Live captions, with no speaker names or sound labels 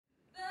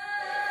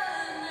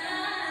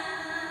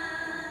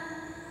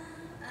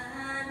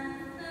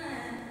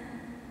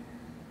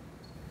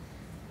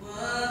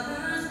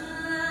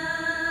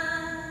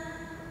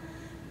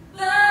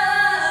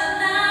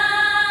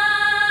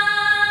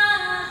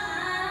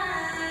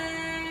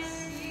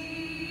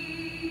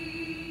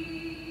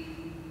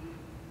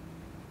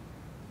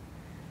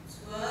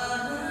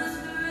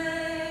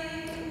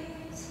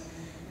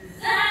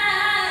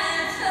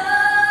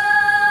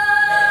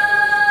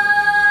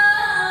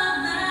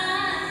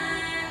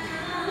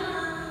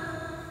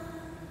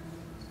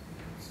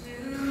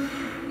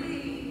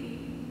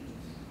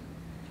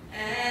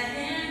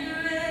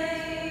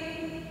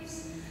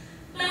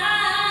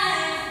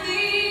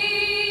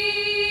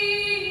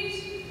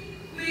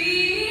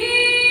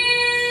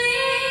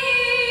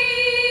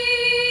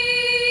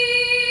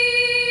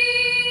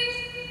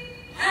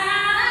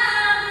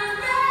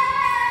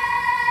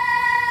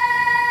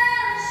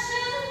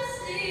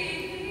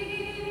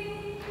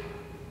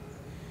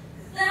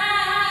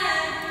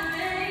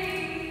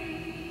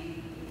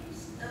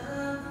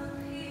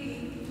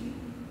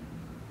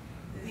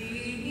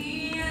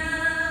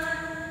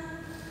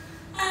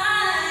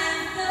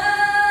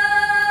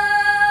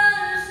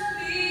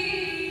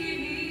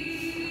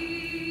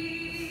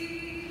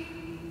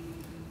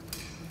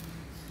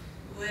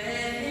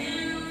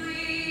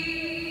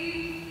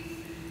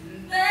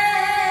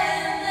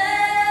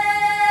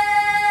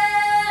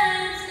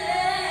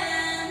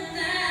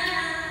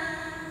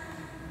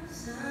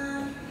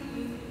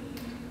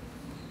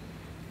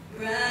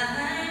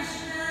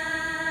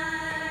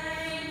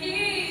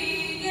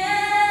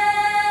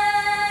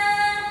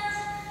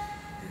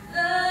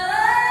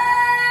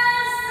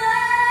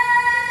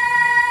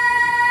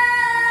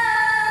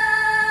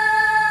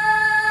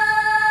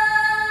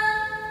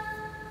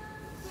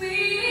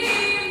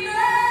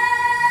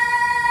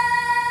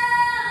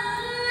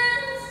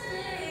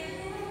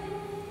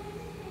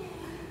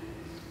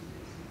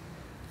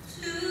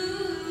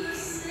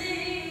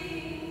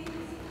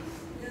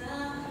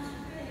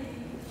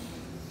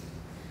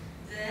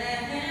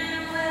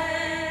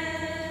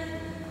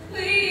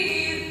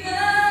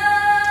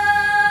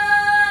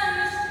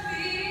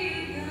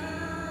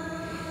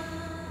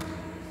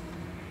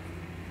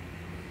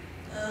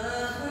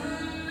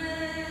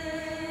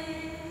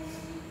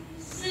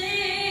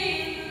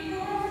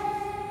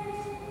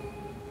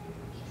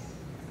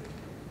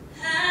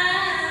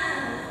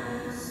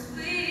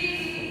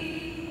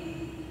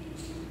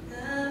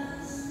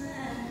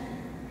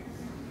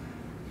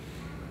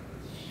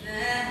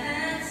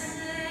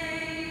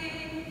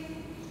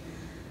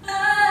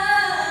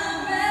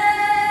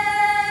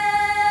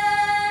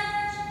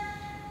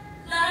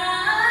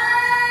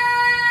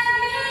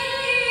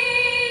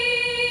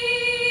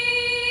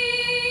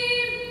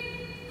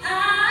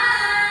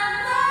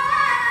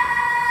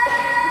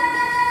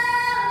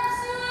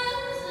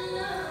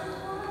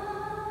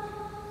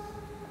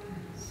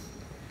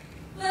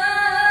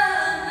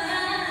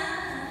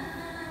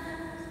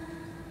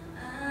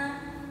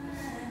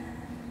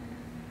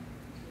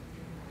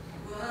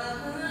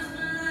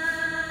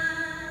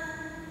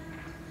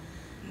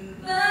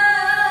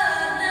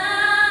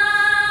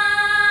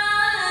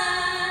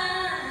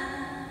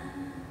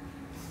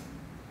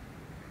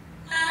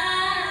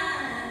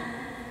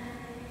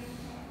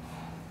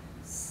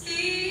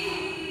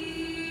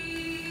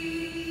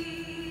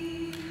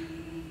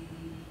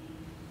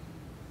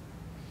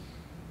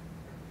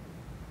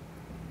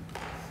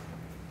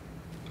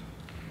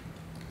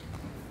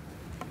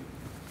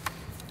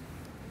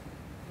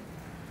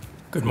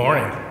Good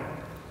morning.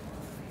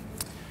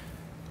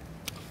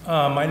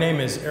 My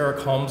name is Eric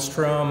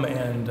Holmstrom,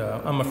 and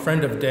I'm a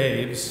friend of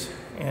Dave's.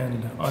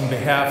 And on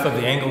behalf of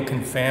the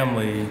Engelken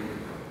family,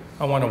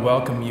 I want to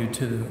welcome you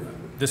to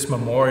this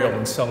memorial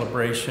and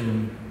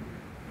celebration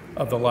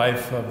of the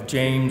life of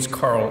James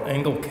Carl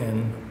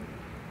Engelken,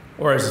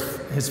 or as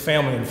his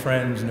family and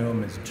friends knew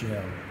him as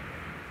Jim.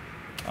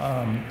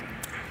 I'm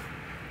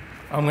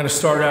going to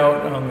start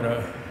out with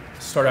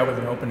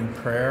an opening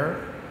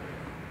prayer,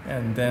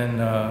 and then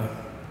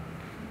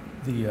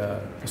the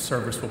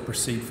service will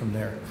proceed from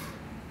there.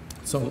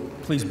 So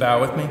please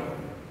bow with me.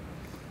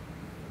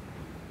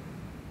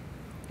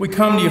 We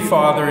come to you,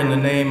 Father, in the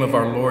name of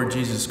our Lord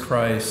Jesus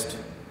Christ,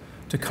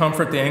 to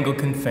comfort the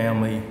Engelken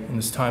family in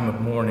this time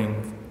of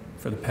mourning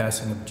for the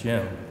passing of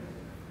Jim,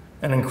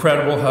 an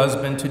incredible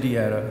husband to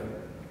Dieta,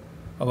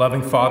 a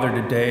loving father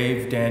to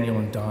Dave, Daniel,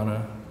 and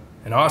Donna,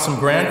 an awesome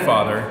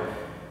grandfather,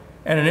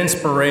 and an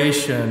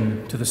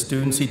inspiration to the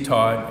students he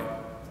taught,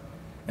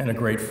 and a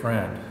great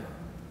friend.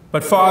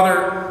 But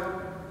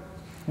Father,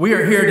 we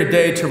are here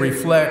today to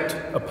reflect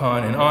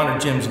upon and honor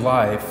Jim's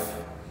life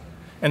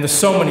and the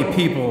so many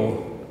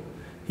people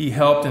he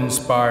helped and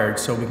inspired,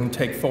 so we can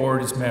take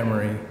forward his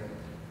memory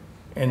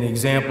and the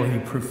example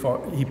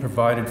he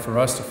provided for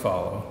us to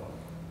follow.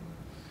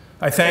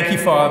 I thank you,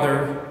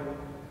 Father.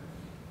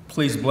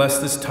 Please bless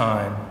this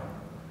time.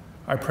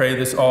 I pray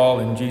this all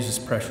in Jesus'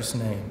 precious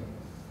name.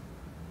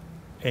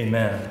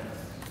 Amen.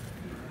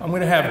 I'm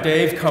going to have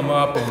Dave come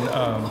up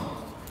and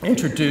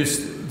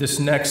introduce this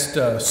next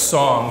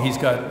song.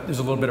 There's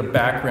a little bit of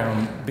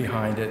background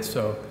behind it,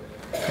 so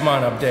come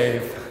on up,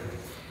 Dave.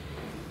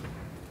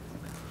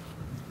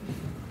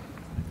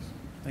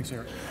 Thanks,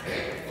 Eric.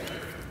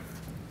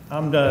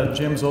 I'm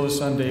Jim's oldest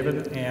son,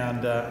 David,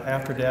 and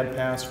after Dad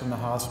passed from the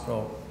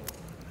hospital,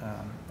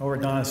 over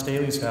at Donna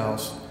Staley's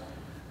house,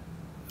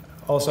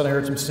 all of a sudden I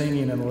heard some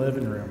singing in the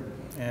living room,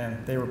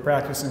 and they were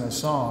practicing a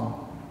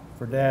song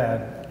for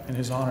Dad in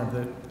his honor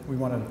that we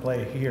wanted to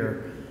play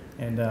here.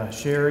 And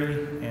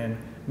Sherry and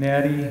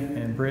Natty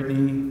and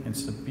Brittany and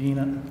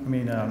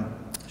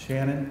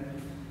Shannon.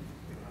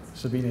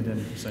 Sabina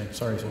didn't say,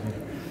 sorry, Sabina.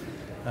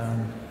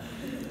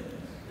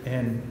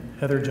 And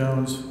Heather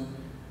Jones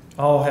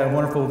all had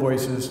wonderful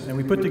voices. And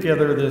we put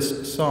together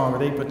this song, or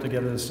they put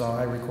together this song,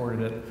 I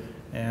recorded it.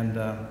 And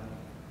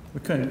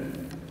we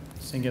couldn't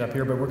sing it up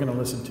here, but we're going to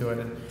listen to it.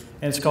 And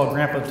it's called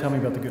Grandpa, Tell Me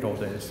About the Good Old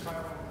Days.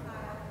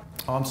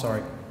 Oh, I'm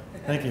sorry.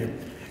 Thank you.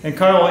 And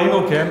Carl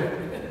Engelken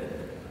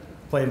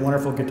played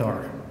wonderful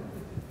guitar.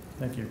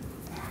 Thank you.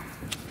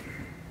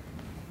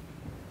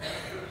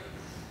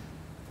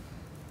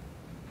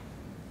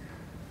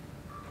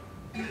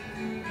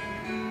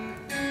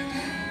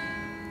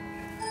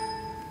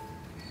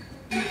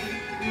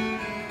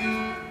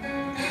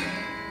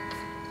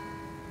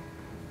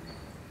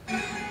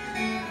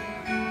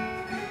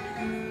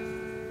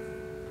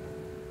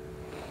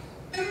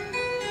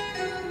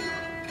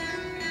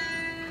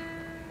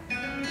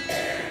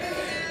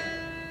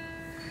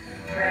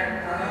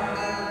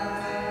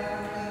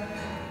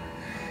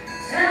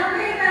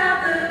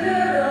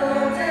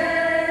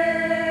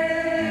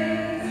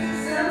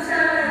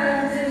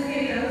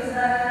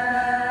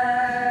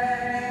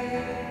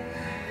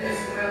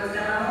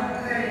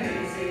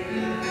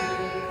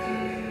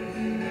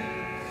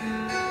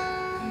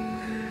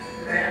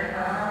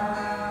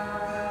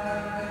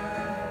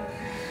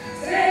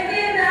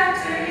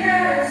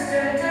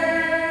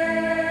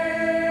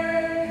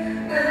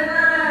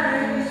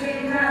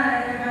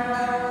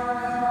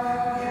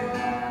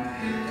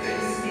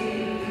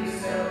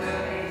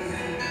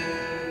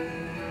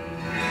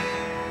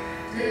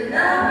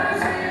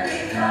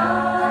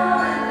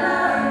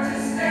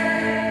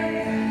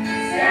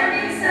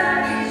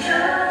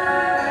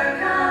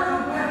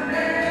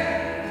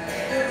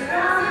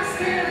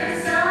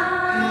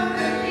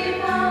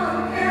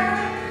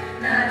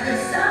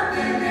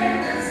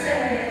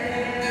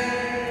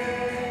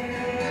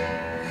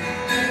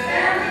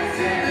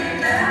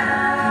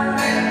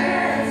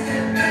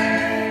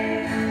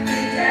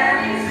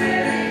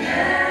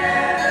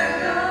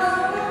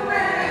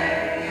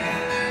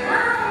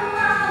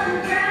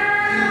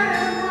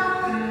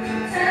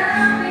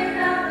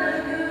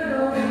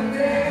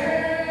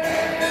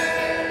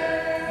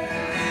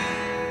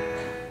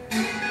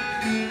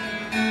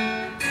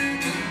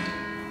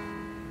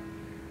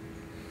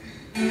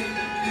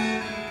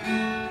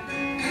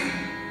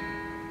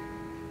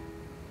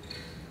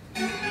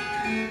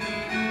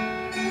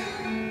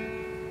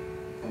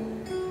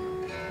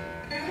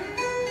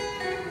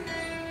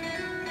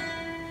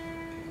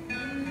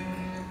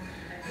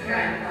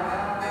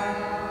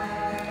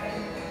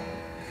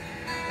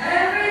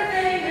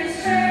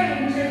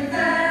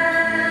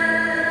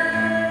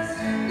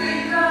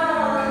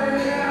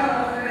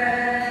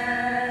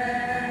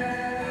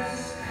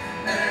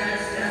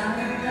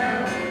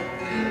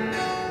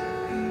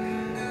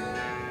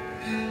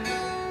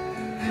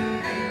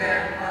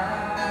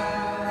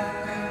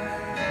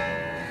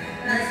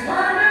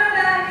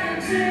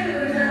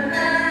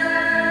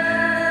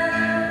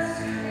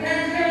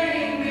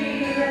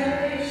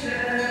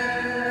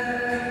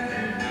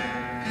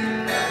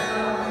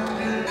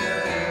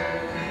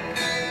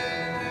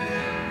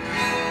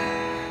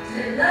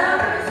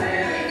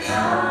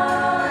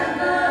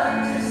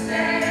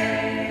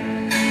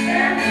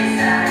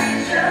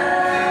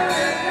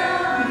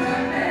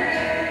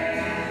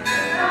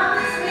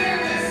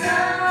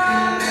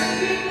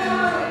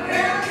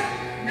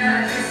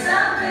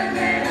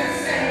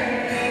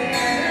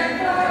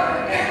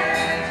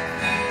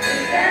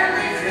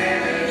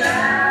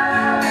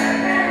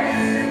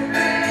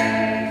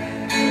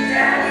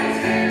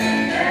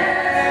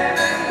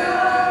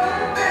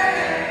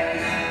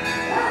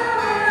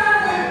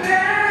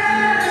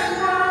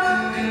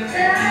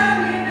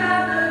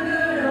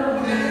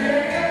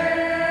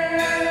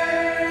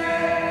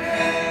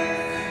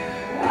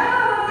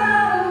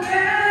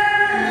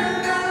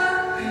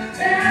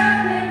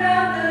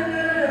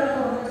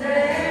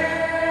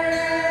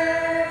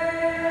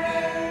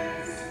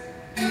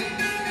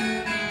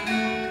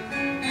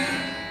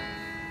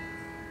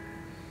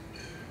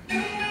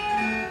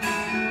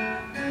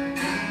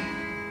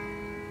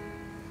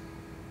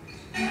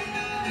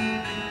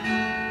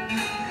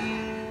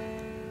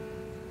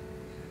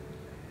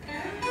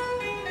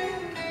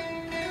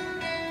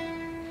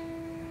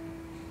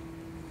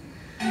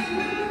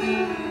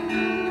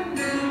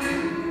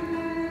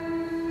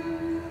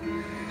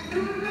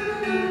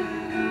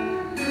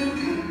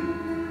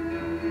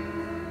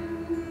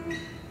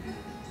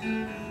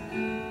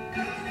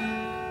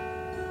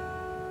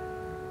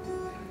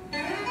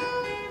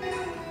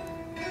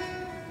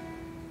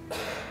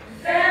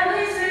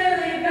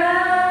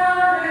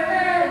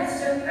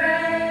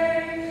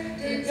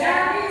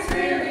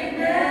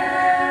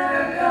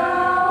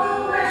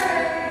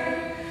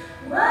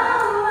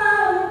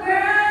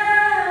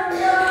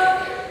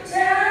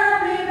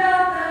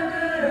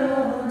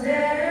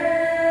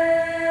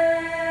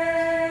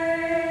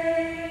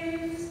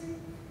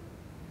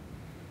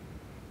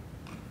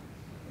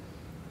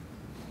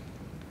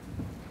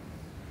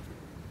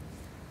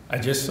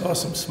 just saw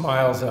some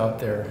smiles out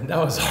there. That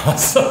was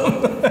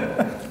awesome.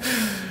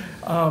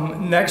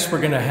 Next,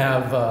 we're going to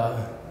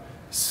have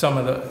some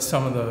of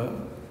the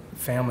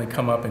family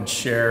come up and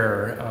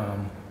share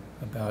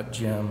about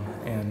Jim.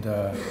 And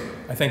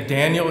I think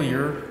Daniel,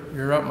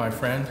 you're up, my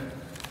friend.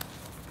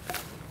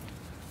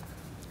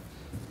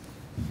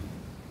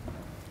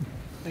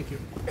 Thank you.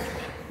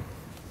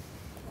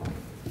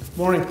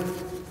 Morning.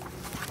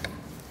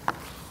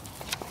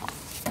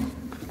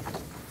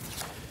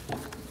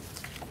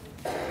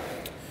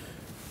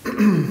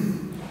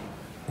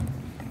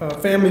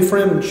 Family,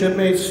 friend, and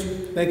shipmates,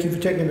 thank you for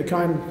taking the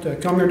time to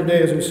come here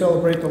today as we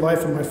celebrate the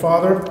life of my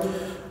father,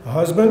 a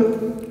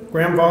husband,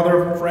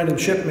 grandfather, friend, and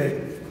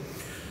shipmate.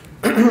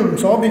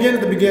 So I'll begin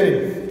at the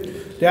beginning.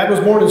 Dad was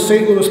born in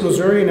St. Louis,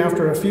 Missouri, and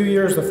after a few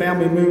years, the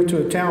family moved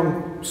to a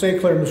town,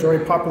 St. Clair,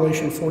 Missouri,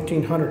 population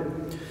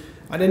 1,400.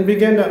 I didn't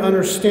begin to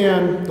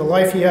understand the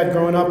life he had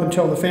growing up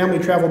until the family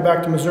traveled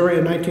back to Missouri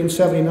in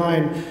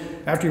 1979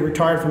 after he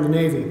retired from the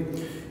Navy.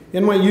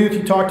 In my youth,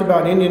 he talked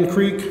about Indian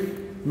Creek,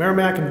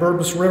 Merrimack and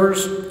Burbus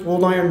Rivers,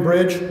 Old Iron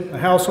Bridge, a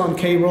house on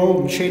K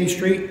Road and Shady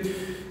Street,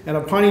 and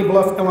a Piney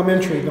Bluff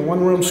Elementary, the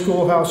one-room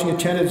schoolhouse he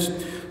attended,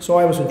 so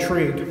I was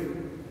intrigued.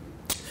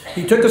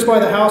 He took us by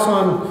the house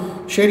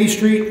on Shady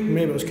Street,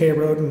 maybe it was K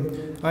Road,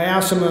 and I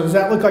asked him, does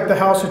that look like the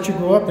house that you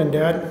grew up in,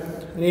 Dad?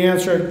 And he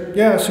answered,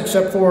 yes,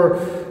 except for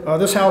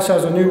this house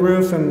has a new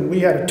roof and we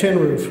had a tin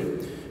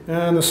roof.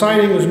 And the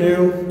siding was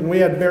new and we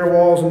had bare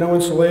walls and no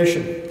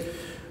insulation.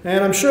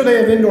 And I'm sure they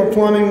have indoor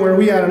plumbing where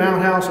we had an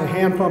outhouse and a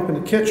hand pump in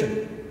the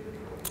kitchen.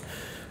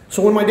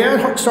 So when my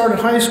dad started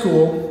high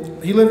school,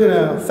 he lived in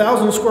a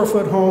 1,000 square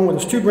foot home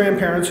with his two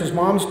grandparents, his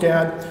mom's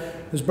dad,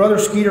 his brother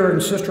Skeeter,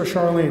 and sister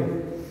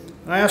Charlene.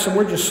 I asked him,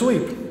 where'd you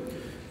sleep?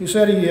 He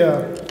said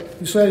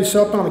he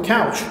slept on the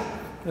couch.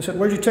 I said,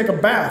 where'd you take a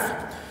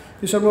bath?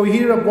 He said, well, we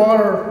heated up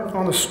water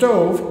on the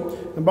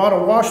stove and bought a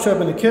wash tub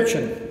in the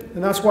kitchen.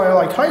 And that's why I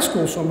liked high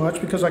school so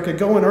much, because I could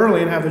go in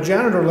early and have the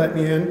janitor let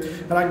me in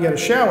and I could get a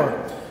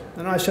shower.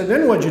 And I said,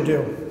 then what'd you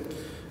do?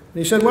 And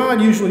he said, well,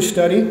 I'd usually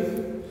study.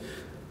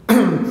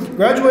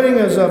 Graduating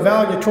as a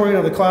valedictorian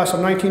of the class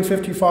of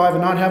 1955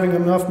 and not having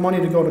enough money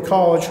to go to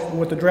college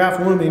with the draft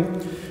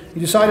looming, he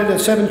decided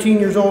at 17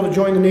 years old to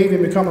join the Navy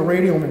and become a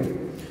radioman.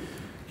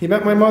 He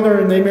met my mother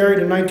and they married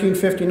in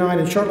 1959,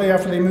 and shortly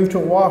after they moved to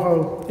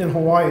Oahu in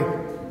Hawaii.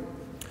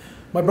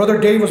 My brother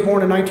Dave was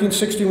born in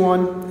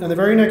 1961, and the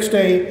very next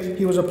day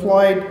he was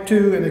applied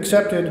to and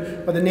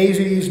accepted by the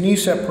Navy's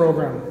NESEP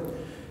program.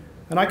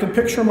 And I can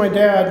picture my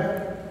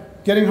dad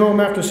getting home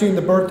after seeing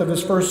the birth of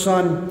his first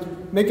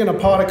son, making a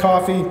pot of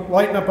coffee,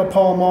 lighting up a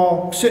Pall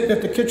Mall, sitting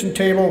at the kitchen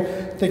table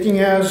thinking he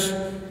has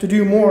to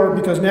do more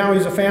because now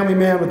he's a family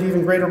man with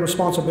even greater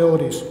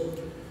responsibilities.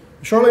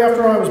 Shortly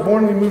after I was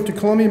born, we moved to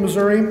Columbia,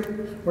 Missouri,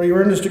 where he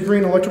earned his degree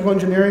in electrical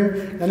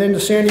engineering, and then to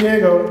San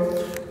Diego,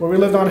 where we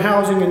lived on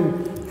housing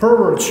in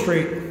Herbert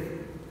Street.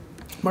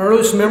 My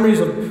earliest memories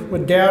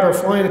with Dad are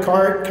flying a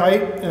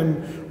kite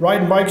and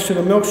riding bikes to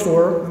the milk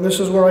store, and this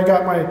is where I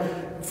got my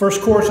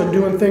first course on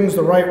doing things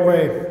the right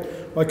way.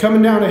 By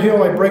coming down a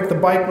hill, I break the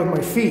bike with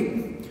my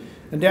feet,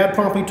 and Dad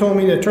promptly told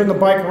me to turn the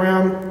bike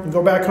around and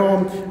go back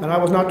home, and I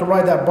was not to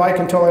ride that bike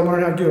until I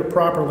learned how to do it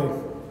properly.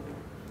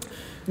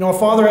 You know, a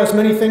father has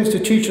many things to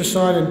teach his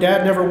son, and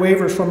Dad never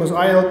wavers from his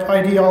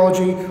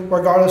ideology,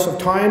 regardless of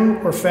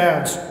time or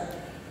fads.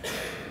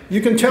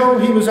 You can tell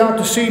he was out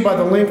to sea by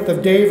the length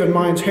of Dave and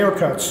mine's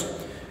haircuts.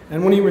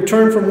 And when he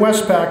returned from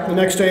Westpac, the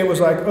next day it was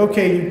like,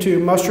 okay, you two,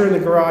 muster in the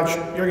garage,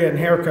 you're getting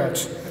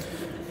haircuts.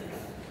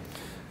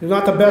 He was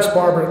not the best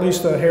barber, at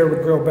least the hair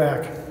would grow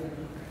back.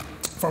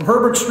 From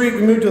Herbert Street,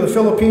 we moved to the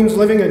Philippines,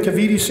 living in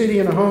Cavite City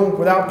in a home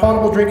without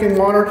potable drinking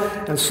water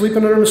and sleeping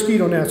under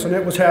mosquito nets, and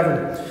it was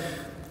heaven.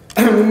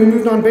 When we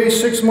moved on base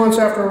 6 months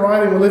after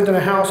arriving, we lived in a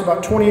house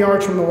about 20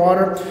 yards from the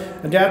water,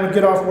 and Dad would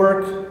get off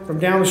work from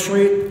down the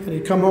street, and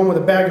he'd come home with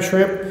a bag of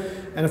shrimp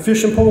and a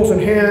fishing poles in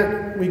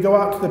hand. We'd go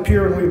out to the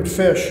pier and we would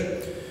fish.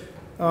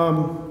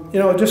 You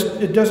know,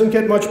 it doesn't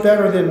get much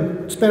better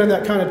than spending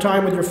that kind of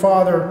time with your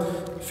father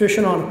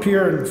fishing on a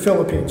pier in the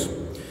Philippines.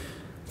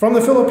 From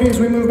the Philippines,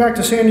 we moved back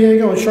to San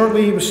Diego, and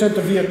shortly he was sent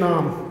to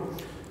Vietnam.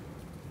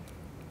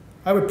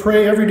 I would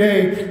pray every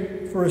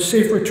day for a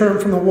safe return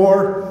from the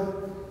war.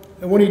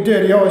 And when he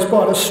did, he always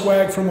bought us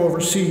swag from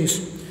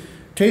overseas.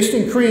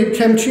 Tasting Korean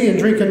kimchi and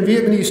drinking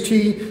Vietnamese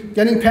tea,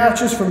 getting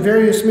patches from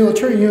various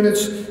military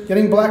units,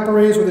 getting black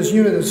berets with his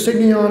unit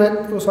insignia on it,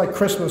 it was like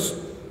Christmas.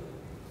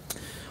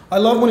 I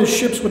loved when his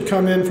ships would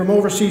come in from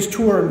overseas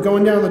tour and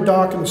going down the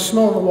dock and the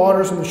smell of the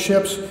waters and the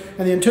ships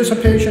and the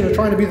anticipation of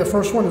trying to be the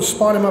first one to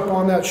spot him up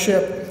on that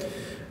ship,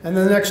 and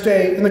then the next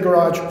day in the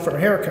garage for a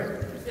haircut.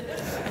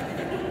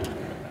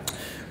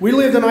 We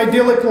lived an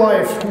idyllic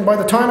life, and by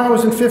the time I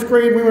was in 5th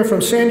grade, we went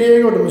from San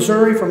Diego to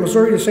Missouri, from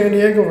Missouri to San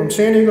Diego, from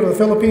San Diego to the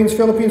Philippines,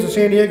 Philippines to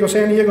San Diego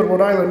to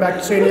Rhode Island, back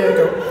to San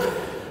Diego.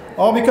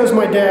 All because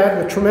my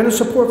dad, with tremendous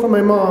support from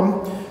my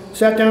mom,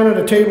 sat down at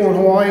a table in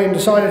Hawaii and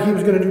decided he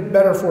was going to do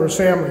better for his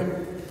family.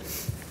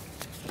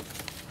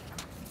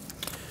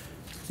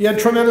 He had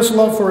tremendous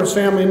love for his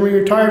family, and when he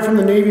retired from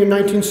the Navy in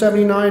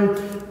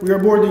 1979, We were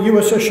aboard the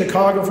USS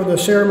Chicago for the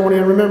ceremony.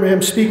 I remember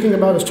him speaking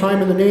about his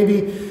time in the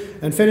Navy,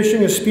 and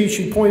finishing his speech,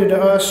 he pointed to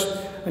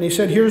us, and he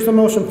said, "Here's the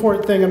most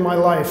important thing in my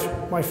life,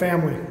 my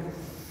family."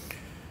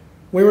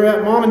 We were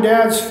at Mom and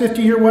Dad's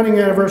 50-year wedding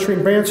anniversary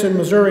in Branson,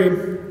 Missouri.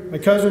 My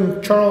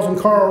cousin Charles and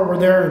Carl were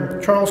there,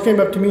 and Charles came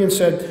up to me and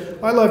said,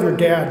 "I love your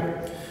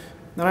dad."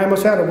 And I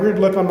almost had a weird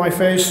look on my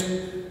face.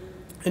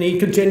 And he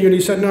continued,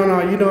 he said, no,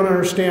 you don't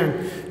understand.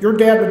 Your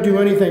dad would do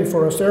anything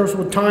for us. There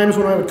were times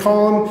when I would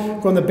call him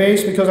from the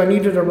base because I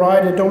needed a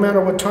ride. It don't matter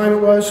what time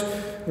it was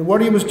and what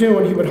he was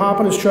doing. He would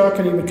hop in his truck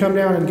and he would come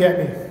down and get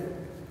me.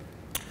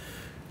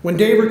 When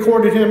Dave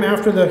recorded him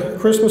after the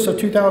Christmas of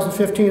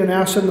 2015 and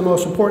asked him the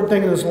most important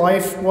thing in his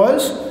life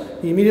was,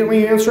 he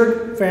immediately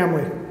answered,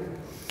 family.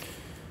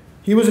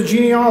 He was a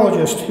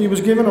genealogist. He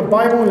was given a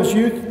Bible in his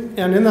youth,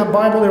 and in that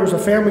Bible there was a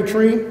family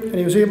tree, and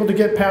he was unable to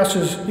get past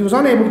his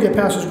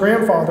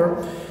grandfather.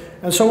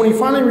 And so when he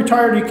finally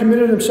retired, he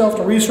committed himself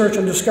to research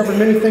and discovered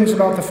many things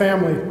about the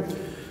family.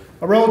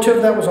 A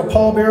relative that was a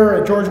pallbearer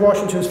at George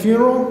Washington's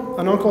funeral,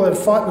 an uncle that had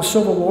fought in the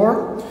Civil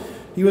War.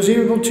 He was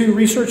able to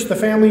research the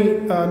family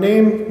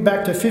name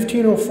back to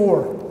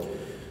 1504.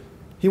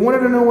 He wanted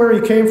to know where he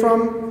came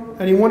from,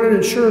 and he wanted to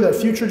ensure that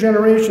future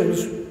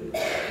generations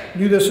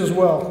knew this as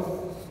well.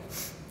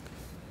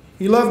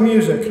 He loved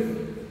music.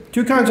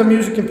 Two kinds of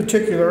music in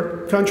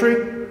particular, country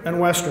and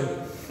Western.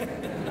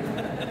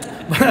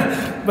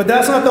 But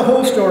that's not the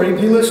whole story.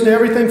 He listened to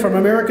everything from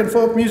American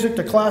folk music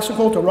to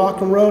classical to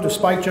rock and roll to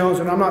Spike Jones.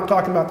 And I'm not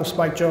talking about the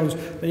Spike Jones,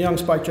 the young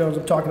Spike Jones.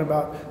 I'm talking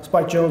about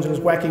Spike Jones and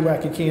his wacky,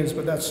 wacky keens,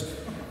 but that's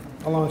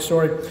a long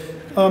story.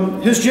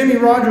 His Jimmy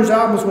Rogers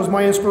albums was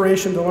my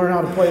inspiration to learn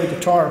how to play the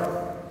guitar.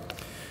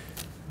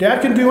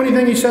 Dad can do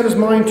anything he set his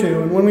mind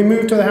to, and when we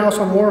moved to the house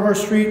on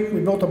Warhurst Street, we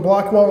built a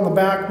block wall in the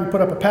back, we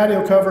put up a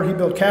patio cover, he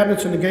built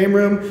cabinets in the game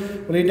room,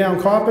 we laid down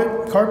carpet,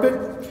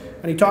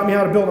 and he taught me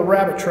how to build a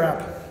rabbit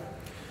trap.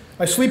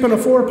 I sleep in a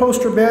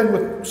 4-poster bed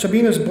with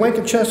Sabina's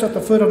blanket chest at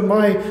the foot of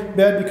my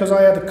bed because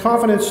I had the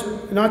confidence,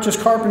 not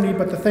just carpentry,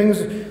 but the things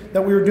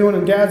that we were doing,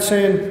 and Dad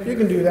saying, you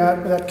can do that,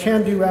 with that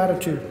can-do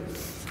attitude.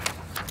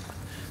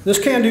 This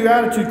can-do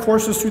attitude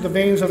courses through the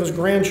veins of his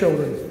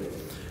grandchildren.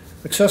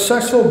 A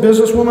successful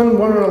businesswoman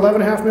running an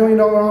 $11.5 million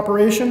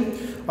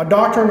operation, a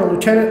doctor and a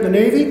lieutenant in the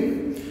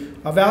Navy,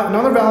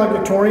 another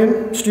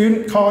valedictorian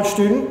student, college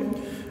student,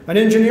 an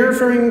engineer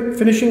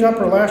finishing up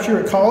her last year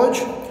at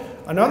college,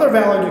 another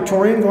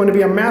valedictorian going to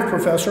be a math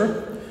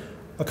professor,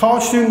 a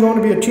college student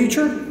going to be a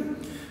teacher,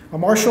 a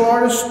martial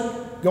artist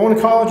going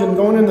to college and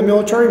going in the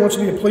military, wants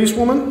to be a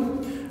policewoman,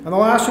 and the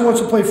last one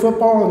wants to play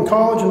football in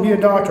college and be a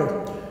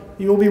doctor.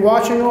 He will be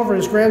watching over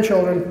his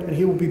grandchildren and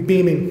he will be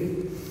beaming.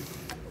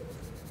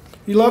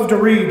 He loved to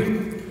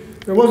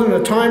read. There wasn't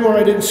a time where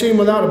I didn't see him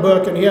without a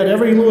book, and he had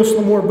every Lewis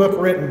L'Amour book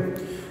written.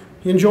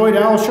 He enjoyed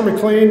Alistair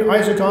MacLean,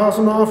 Isaac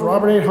Asimov,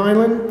 Robert A.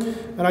 Heinlein,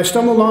 and I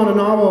stumbled on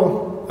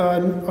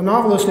a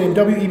novelist named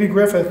W.E.B.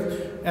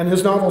 Griffith, and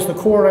his novels, The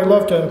Core. I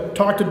loved to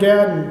talk to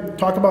Dad and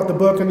talk about the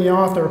book and the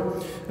author,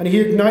 and he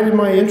ignited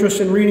my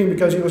interest in reading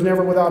because he was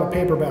never without a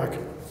paperback.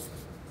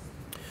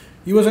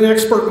 He was an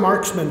expert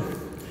marksman,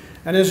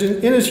 and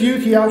in his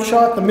youth he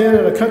outshot the men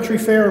at a country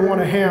fair and won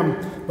a ham,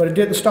 but it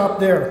didn't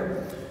stop there.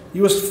 He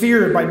was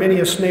feared by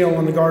many a snail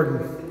in the garden.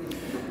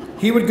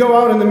 He would go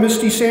out in the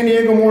misty San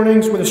Diego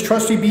mornings with his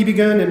trusty BB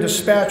gun and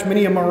dispatch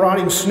many a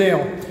marauding snail.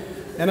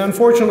 And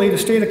unfortunately, the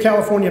state of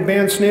California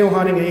banned snail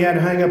hunting and he had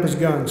to hang up his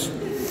guns.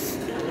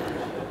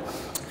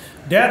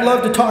 Dad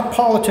loved to talk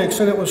politics,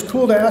 and it was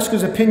cool to ask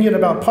his opinion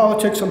about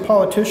politics and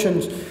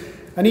politicians,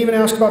 and even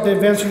ask about the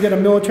events and get a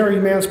military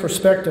man's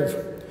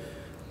perspective.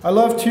 I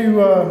love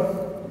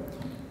to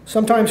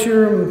sometimes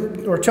hear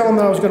him or tell him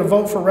that I was going to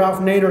vote for Ralph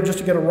Nader just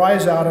to get a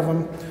rise out of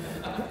him.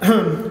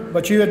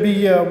 But you would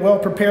be well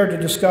prepared to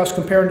discuss,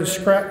 compare, and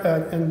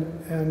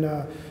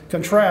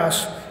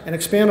contrast, and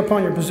expand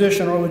upon your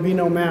position, or it would be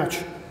no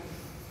match.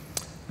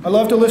 I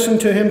love to listen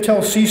to him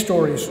tell sea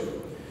stories.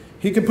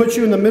 He could put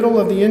you in the middle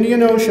of the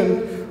Indian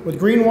Ocean with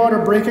green water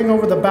breaking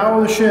over the bow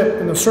of the ship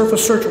and the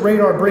surface search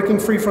radar breaking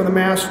free from the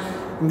mast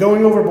and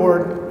going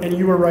overboard, and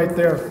you were right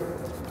there.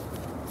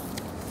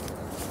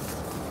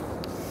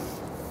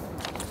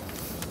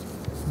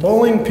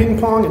 Bowling, ping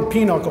pong, and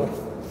pinochle.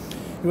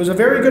 He was a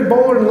very good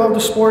bowler and loved the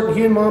sport, and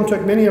he and Mom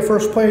took many a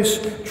first place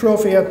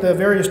trophy at the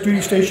various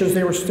duty stations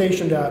they were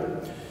stationed at.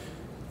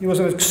 He was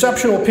an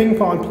exceptional ping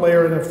pong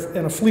player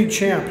and a fleet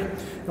champ.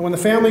 And when the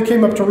family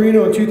came up to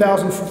Reno in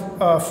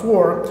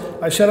 2004,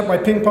 I set up my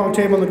ping pong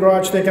table in the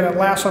garage thinking at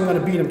last I'm going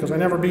to beat him, because I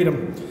never beat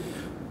him.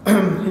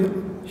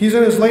 He's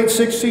in his late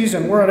 6th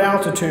season. We're at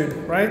altitude,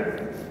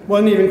 right?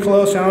 Wasn't even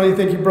close. I don't even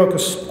think he broke a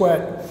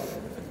sweat.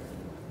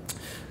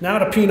 Now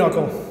to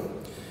pinochle.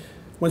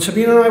 When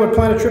Sabina and I would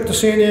plan a trip to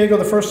San Diego,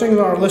 the first thing on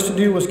our list to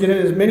do was get in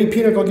as many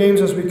pinochle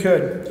games as we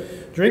could.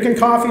 Drinking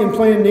coffee and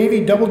playing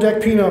Navy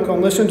double-deck pinochle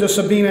and listening to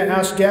Sabina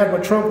ask Dad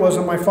what Trump was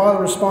and my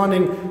father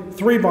responding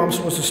 3 bumps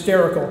was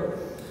hysterical.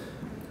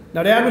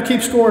 Now Dad would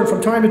keep score, and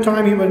from time to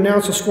time he would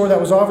announce a score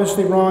that was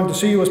obviously wrong to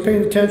see who was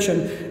paying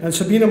attention, and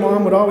Sabina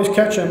Mom would always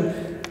catch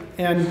him,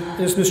 and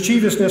his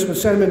mischievousness would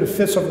send him into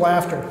fits of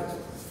laughter.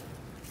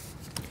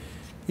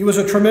 He was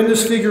a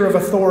tremendous figure of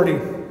authority.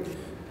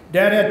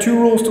 Dad had 2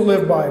 rules to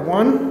live by.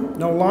 1,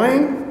 no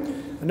lying.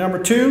 And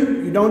number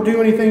 2, you don't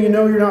do anything you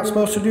know you're not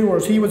supposed to do, or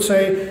as he would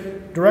say,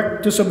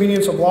 direct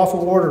disobedience of lawful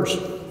orders.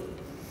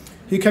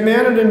 He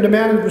commanded and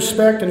demanded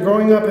respect, and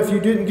growing up, if you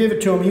didn't give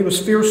it to him, he was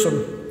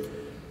fearsome.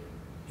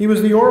 He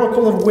was the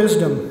oracle of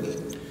wisdom.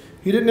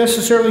 He didn't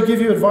necessarily give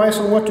you advice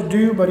on what to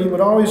do, but he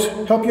would always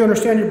help you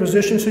understand your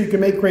position so you can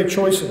make great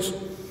choices.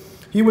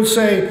 He would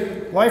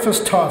say, life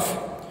is tough.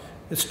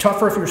 It's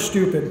tougher if you're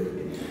stupid.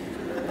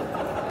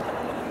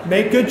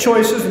 Make good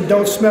choices and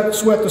don't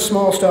sweat the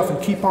small stuff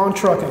and keep on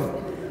trucking.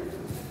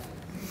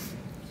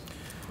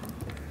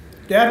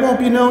 Dad won't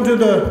be known to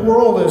the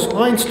world as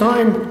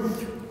Einstein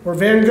or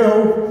Van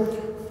Gogh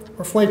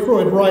or Frank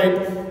Lloyd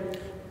Wright,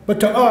 but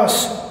to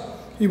us,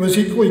 he was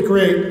equally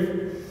great.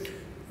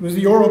 He was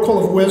the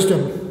oracle of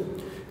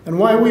wisdom. And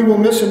while we will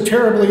miss him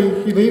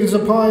terribly, he leaves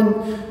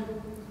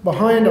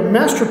behind a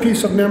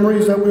masterpiece of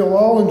memories that we'll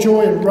all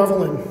enjoy and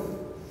revel in.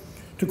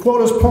 To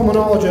quote his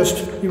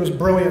pulmonologist, he was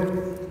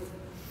brilliant.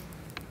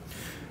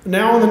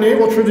 Now in the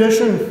naval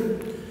tradition,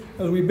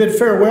 as we bid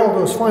farewell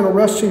to his final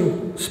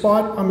resting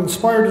spot, I'm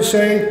inspired to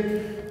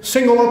say,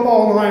 single up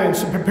all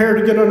lines and prepare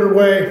to get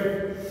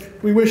underway.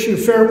 We wish you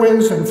fair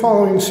winds and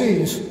following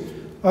seas.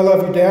 I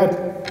love you,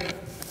 Dad.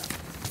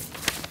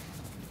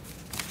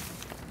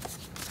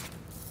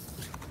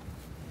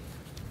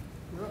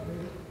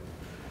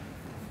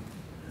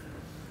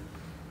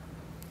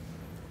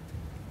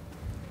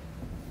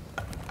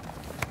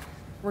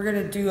 We're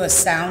going to do a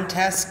sound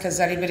test because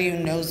anybody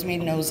who knows me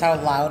knows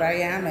how loud I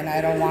am, and I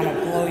don't want to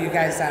blow you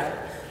guys out.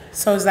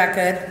 So is that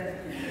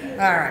good?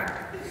 All right.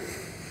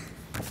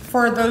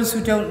 For those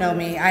who don't know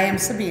me, I am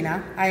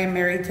Sabina. I am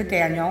married to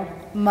Daniel,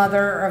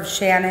 mother of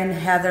Shannon,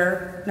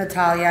 Heather,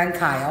 Natalia, and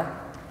Kyle.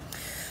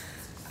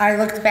 I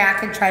looked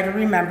back and tried to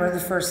remember the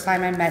first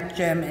time I met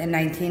Jim in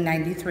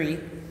 1993,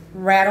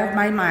 rattled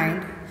my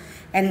mind,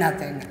 and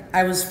nothing.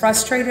 I was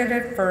frustrated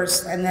at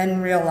first and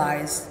then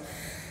realized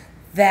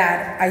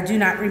that I do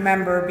not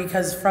remember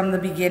because from the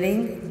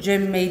beginning,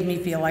 Jim made me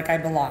feel like I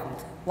belonged,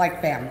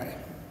 like family.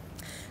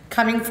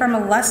 Coming from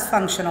a less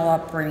functional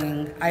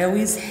upbringing, I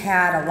always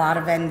had a lot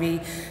of envy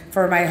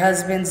for my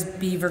husband's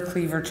beaver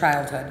cleaver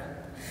childhood.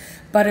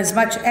 But as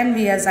much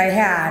envy as I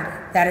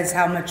had, that is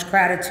how much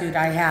gratitude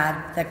I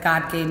had that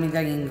God gave me the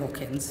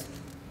Engelkens.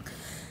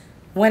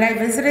 When I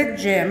visited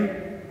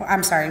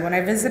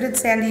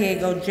San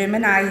Diego, Jim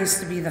and I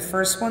used to be the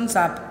first ones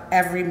up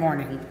every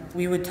morning.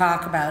 We would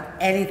talk about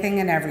anything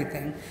and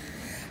everything.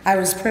 I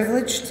was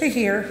privileged to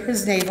hear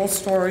his naval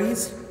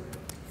stories,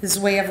 his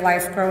way of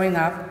life growing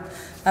up,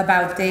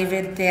 about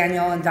David,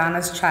 Daniel, and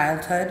Donna's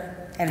childhood,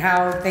 and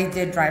how they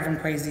did drive him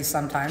crazy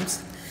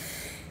sometimes.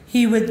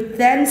 He would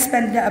then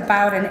spend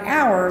about an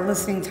hour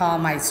listening to all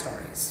my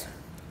stories.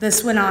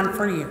 This went on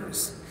for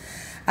years.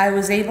 I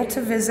was able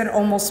to visit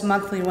almost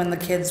monthly when the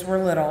kids were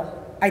little.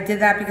 I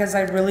did that because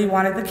I really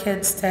wanted the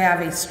kids to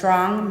have a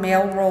strong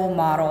male role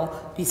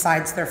model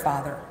besides their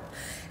father,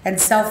 and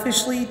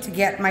selfishly to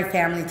get my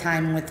family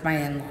time with my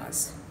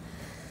in-laws.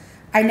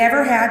 I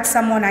never had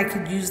someone I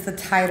could use the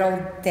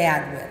title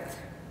dad with.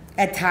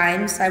 At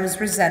times, I was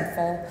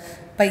resentful,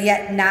 but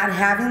yet not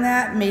having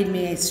that made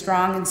me a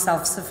strong and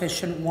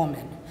self-sufficient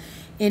woman.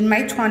 In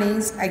my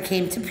 20s, I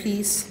came to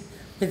peace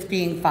with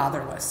being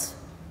fatherless.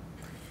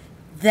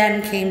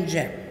 Then came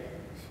Jim.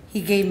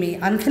 He gave me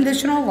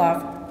unconditional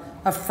love,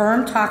 a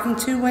firm talking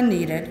to when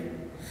needed,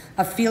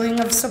 a feeling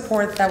of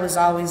support that was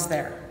always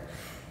there,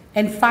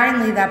 and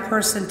finally that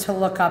person to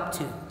look up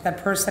to, that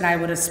person I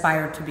would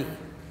aspire to be.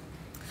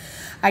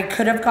 I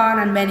could have gone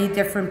on many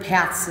different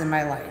paths in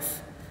my life.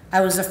 I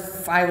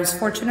was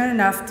fortunate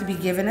enough to be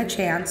given a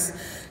chance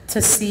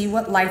to see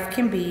what life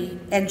can be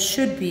and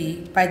should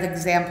be by the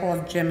example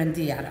of Jim and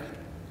Deanna.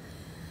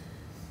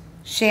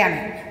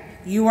 Shannon,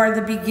 you are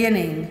the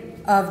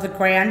beginning of the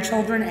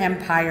grandchildren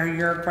empire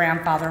your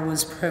grandfather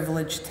was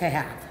privileged to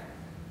have.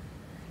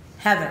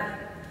 Heather,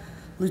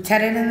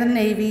 lieutenant in the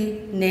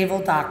Navy,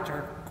 naval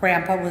doctor.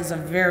 Grandpa was a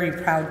very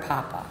proud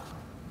papa.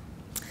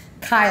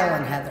 Kyle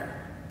and Heather.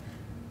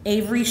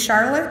 Avery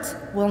Charlotte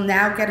will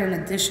now get an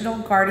additional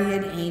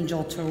guardian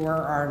angel to her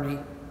army.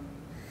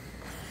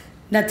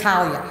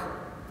 Natalia,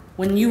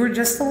 when you were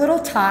just a little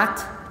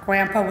tot,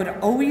 Grandpa would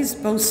always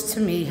boast to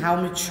me how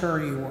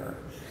mature you were.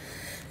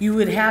 You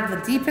would have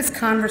the deepest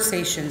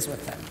conversations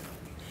with him.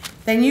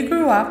 Then you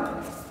grew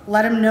up,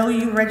 let him know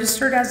you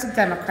registered as a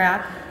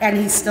Democrat, and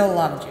he still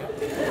loved you.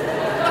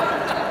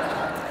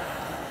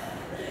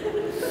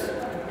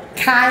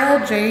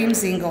 Kyle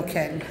James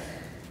Engelken,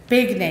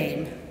 big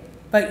name.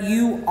 But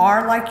you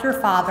are like your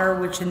father,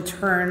 which in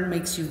turn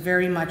makes you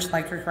very much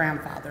like your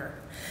grandfather.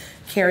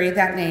 Carry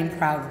that name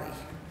proudly.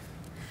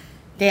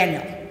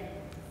 Daniel,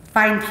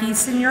 find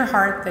peace in your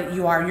heart that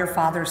you are your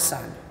father's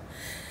son.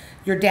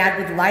 Your dad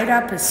would light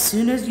up as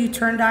soon as you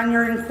turned on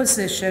your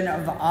inquisition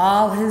of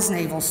all his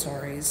naval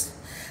stories.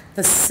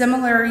 The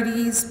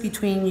similarities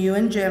between you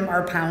and Jim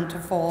are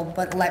bountiful,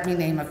 but let me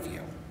name a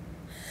few.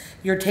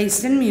 Your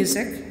taste in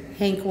music,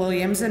 Hank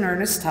Williams and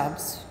Ernest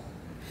Tubbs.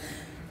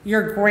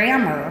 Your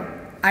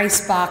grammar,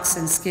 Icebox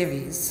and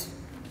Skivvies.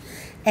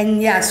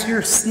 And yes,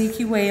 your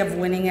sneaky way of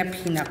winning at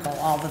Pinochle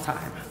all the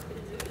time.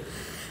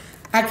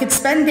 I could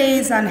spend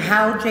days on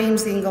how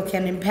James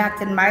Engelken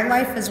impacted my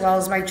life as well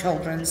as my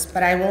children's,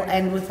 but I will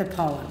end with a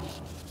poem.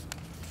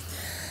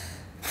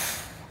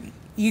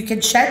 You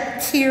can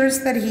shed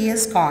tears that he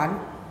is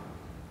gone,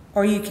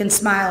 or you can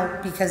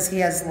smile because he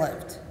has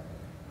lived.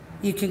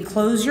 You can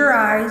close your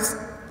eyes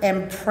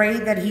and pray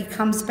that he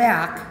comes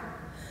back,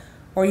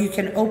 or you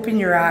can open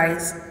your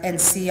eyes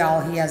and see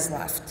all he has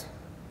left.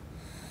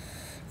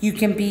 You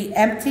can be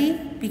empty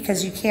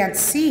because you can't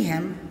see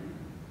him,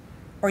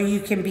 or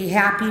you can be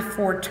happy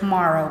for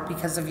tomorrow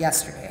because of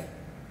yesterday.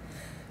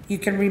 You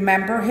can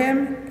remember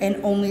him and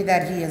only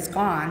that he is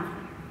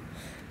gone,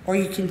 or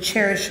you can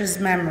cherish his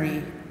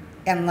memory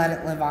and let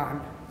it live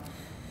on.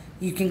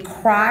 You can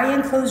cry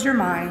and close your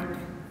mind,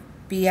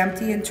 be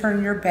empty and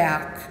turn your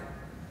back,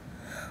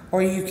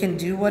 or you can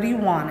do what he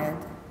wanted,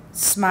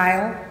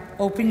 smile,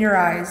 open your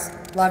eyes,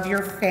 love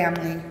your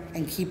family,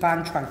 and keep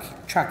on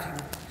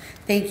trucking.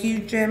 Thank you,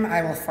 Jim.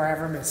 I will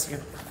forever miss you.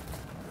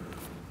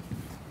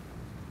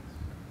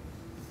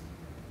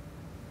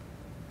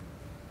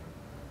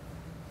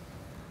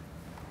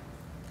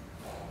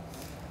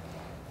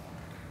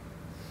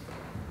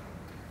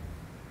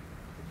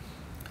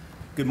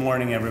 Good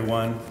morning,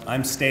 everyone.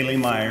 I'm Staley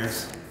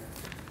Myers.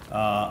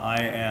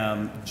 I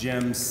am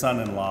Jim's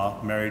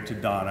son-in-law, married to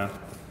Donna.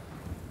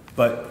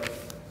 But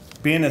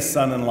being a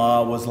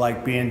son-in-law was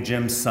like being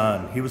Jim's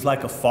son. He was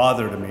like a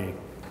father to me.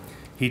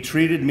 He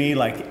treated me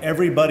like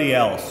everybody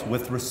else,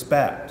 with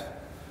respect.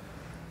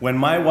 When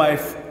my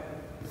wife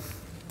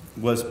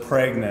was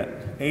pregnant,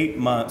 8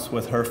 months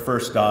with her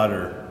first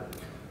daughter,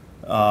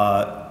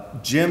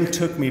 Jim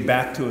took me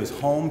back to his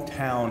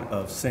hometown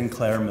of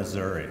Sinclair,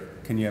 Missouri.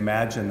 Can you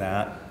imagine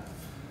that?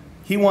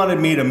 He wanted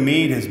me to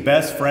meet his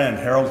best friend,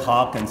 Harold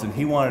Hawkins, and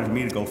he wanted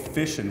me to go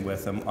fishing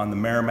with him on the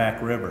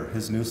Merrimack River,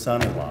 his new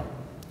son-in-law.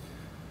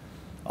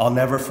 I'll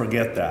never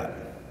forget that.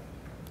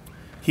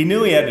 He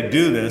knew he had to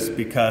do this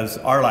because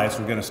our lives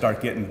were going to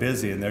start getting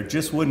busy, and there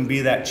just wouldn't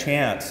be that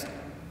chance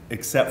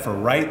except for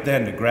right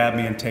then to grab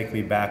me and take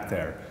me back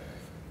there.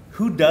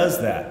 Who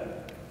does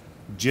that?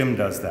 Jim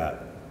does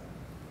that.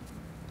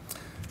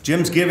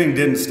 Jim's giving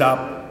didn't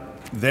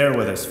stop there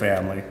with his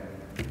family.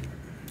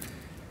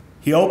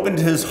 He opened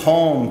his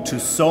home to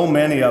so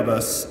many of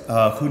us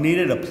who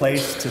needed a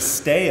place to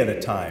stay at a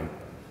time.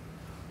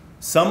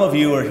 Some of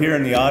you are here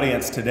in the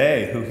audience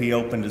today who he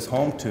opened his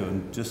home to,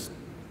 and just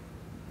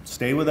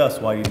stay with us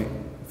while you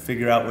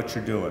figure out what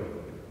you're doing.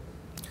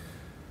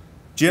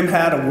 Jim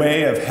had a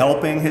way of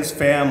helping his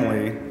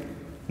family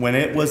when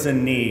it was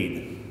in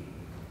need.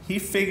 He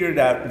figured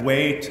out a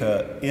way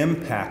to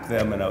impact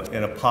them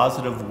in a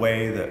positive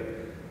way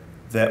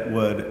that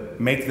would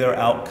make their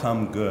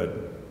outcome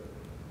good.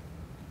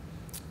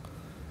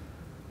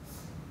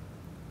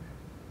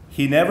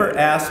 He never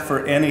asked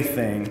for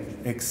anything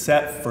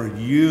except for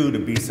you to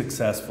be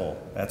successful.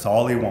 That's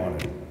all he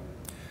wanted.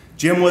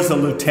 Jim was a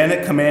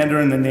lieutenant commander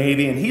in the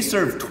Navy, and he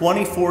served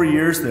 24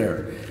 years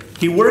there.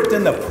 He worked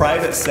in the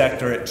private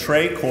sector at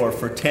Tracor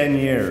for 10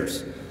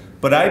 years,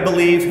 but I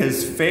believe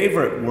his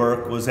favorite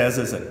work was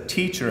as a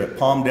teacher at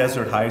Palm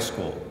Desert High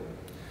School.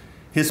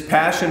 His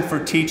passion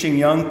for teaching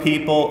young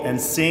people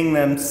and seeing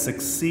them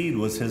succeed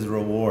was his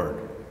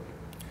reward.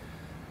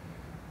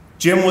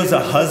 Jim was a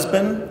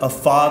husband, a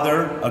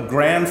father, a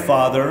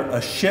grandfather,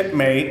 a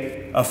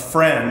shipmate, a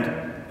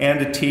friend,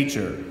 and a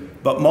teacher.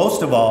 But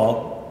most of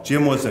all,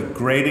 Jim was a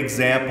great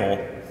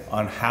example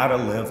on how to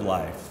live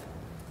life.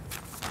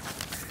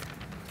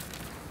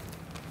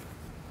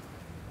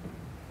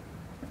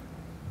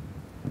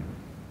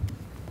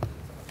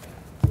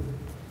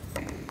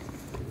 I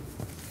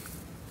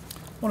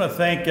want to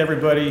thank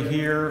everybody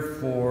here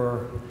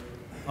for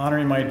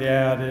honoring my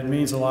dad. It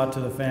means a lot to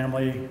the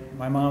family.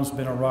 My mom's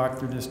been a rock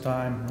through this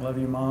time. I love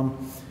you,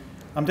 Mom.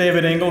 I'm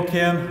David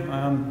Engelken.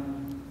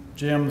 I'm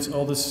Jim's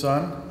oldest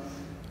son.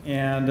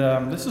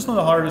 And this is one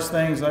of the hardest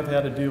things I've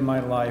had to do in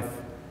my life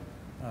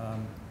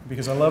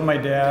because I love my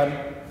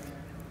dad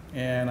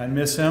and I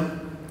miss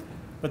him.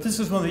 But this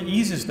is one of the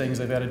easiest things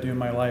I've had to do in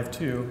my life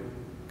too,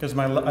 because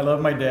I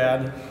love my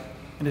dad,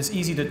 and it's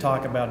easy to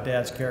talk about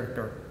Dad's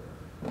character.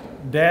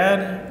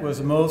 Dad was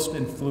the most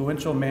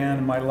influential man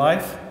in my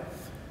life.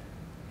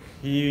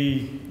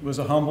 He was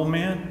a humble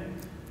man.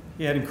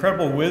 He had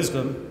incredible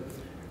wisdom.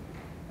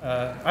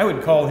 I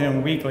would call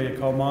him weekly. I'd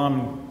call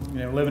Mom,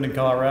 living in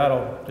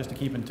Colorado, just to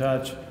keep in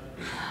touch,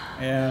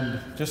 and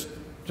just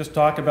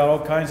talk about all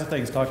kinds of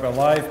things. Talk about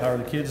life. How are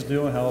the kids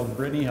doing? How's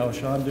Brittany? How's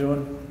Sean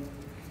doing?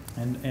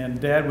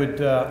 And Dad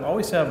would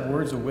always have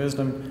words of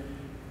wisdom,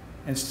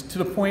 and to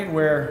the point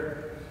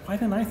where, why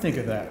didn't I think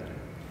of that?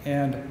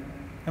 And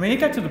I mean, it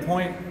got to the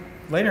point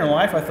later in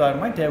life. I thought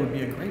my dad would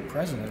be a great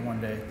president one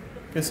day.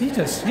 Because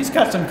he's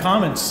got some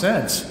common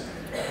sense.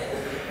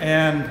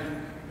 And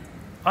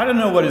I don't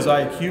know what his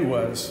IQ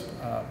was.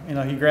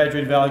 He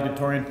graduated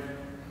valedictorian.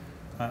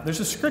 There's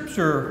a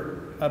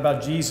scripture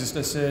about Jesus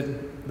that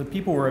said the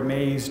people were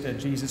amazed at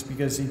Jesus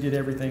because he did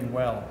everything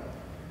well.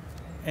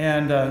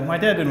 And my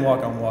dad didn't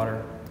walk on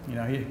water. You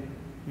know,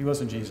 he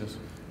wasn't Jesus,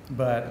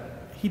 but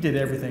he did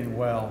everything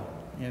well.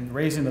 In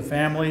raising the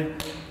family,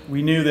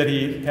 we knew that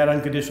he had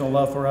unconditional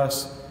love for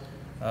us,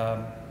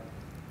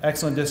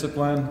 excellent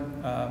discipline.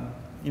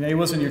 You know, he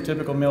wasn't your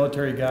typical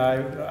military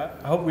guy.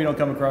 I hope we don't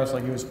come across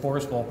like he was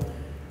forceful.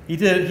 He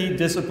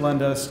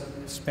disciplined us,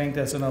 spanked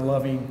us in a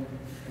loving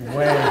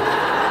way.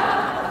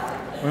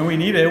 When we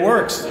need it, it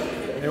works.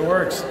 It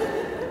works.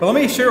 But let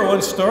me share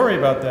one story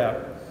about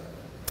that.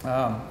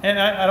 And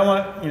I don't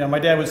want, you know, my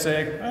dad would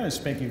say, I didn't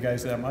spank you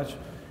guys that much.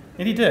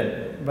 And he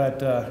did,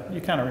 but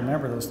you kind of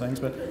remember those things.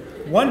 But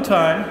one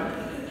time,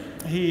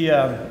 he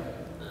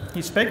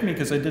spanked me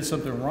because I did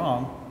something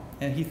wrong,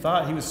 and he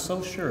was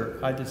so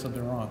sure I did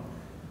something wrong.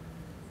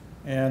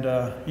 And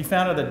he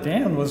found out that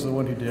Dan was the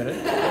one who did it.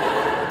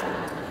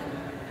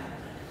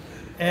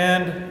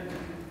 And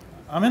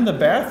I'm in the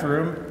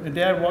bathroom, and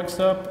Dad walks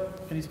up,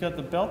 and he's got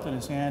the belt in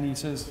his hand, and he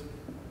says,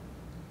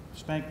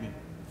 spank me.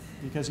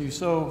 Because he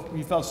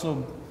felt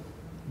so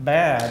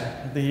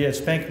bad that he had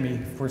spanked me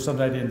for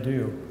something I didn't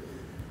do.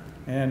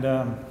 And,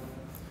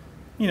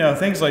 you know,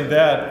 things like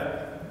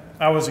that,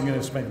 I wasn't going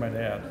to spank my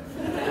dad.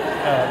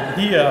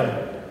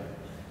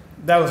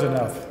 That was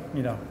enough,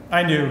 you know.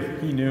 I knew,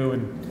 he knew,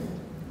 and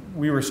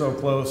we were so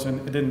close, and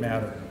it didn't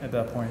matter at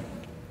that point.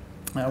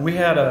 We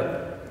had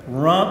a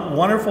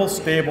wonderful,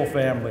 stable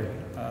family.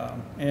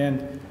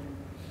 And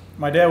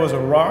my dad was a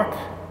rock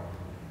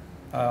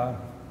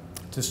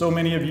to so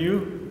many of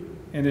you,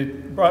 and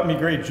it brought me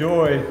great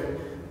joy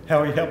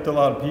how he helped a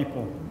lot of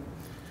people.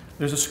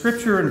 There's a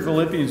scripture in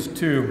Philippians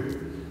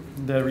 2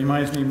 that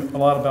reminds me a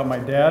lot about my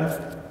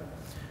dad.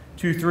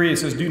 2:3, it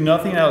says, do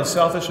nothing out of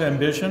selfish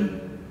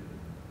ambition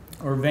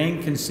or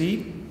vain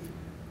conceit.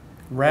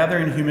 Rather,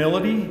 in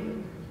humility,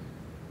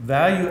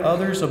 value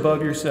others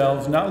above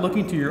yourselves, not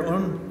looking to your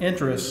own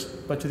interests,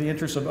 but to the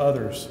interests of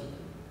others.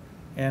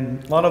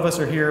 And a lot of us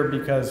are here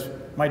because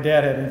my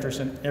dad had interest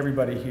in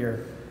everybody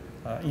here.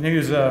 You know, he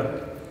was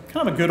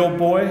kind of a good old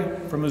boy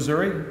from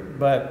Missouri,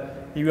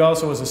 but he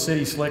also was a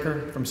city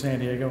slicker from San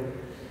Diego.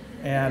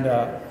 And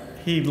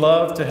he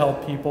loved to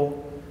help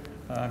people.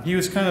 He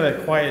was kind of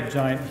that quiet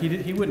giant.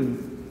 He wouldn't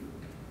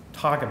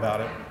talk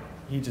about it.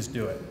 He'd just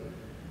do it.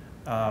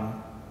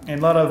 And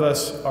a lot of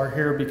us are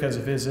here because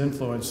of his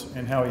influence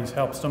and how he's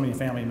helped so many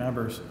family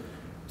members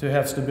to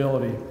have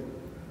stability.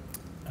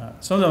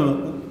 Some of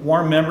the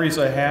warm memories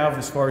I have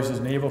as far as his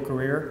naval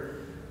career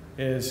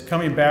is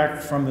coming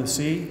back from the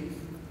sea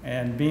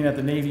and being at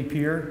the Navy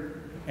Pier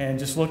and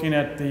just looking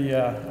at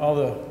all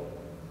the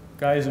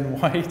guys in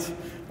white,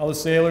 all the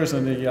sailors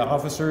and the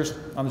officers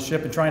on the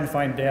ship and trying to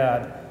find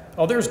Dad.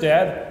 Oh, there's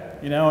Dad,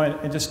 you know,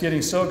 and just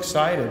getting so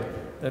excited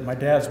that my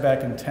dad's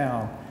back in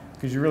town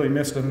because you really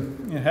missed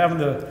him. You know, having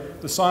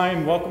the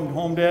sign, welcome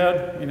home,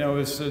 Dad, you know, it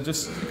was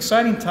just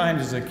exciting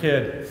times as a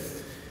kid.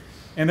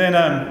 And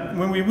then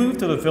when we moved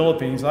to the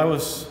Philippines,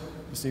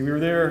 we were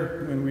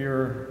there when we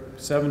were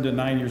 7 to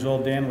 9 years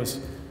old. Dan was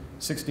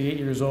 68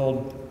 years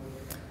old.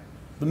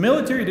 The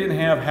military didn't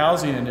have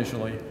housing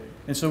initially,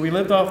 and so we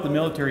lived off the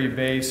military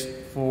base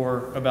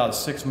for about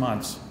 6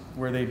 months,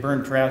 where they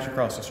burned trash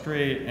across the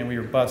street, and we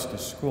were bused to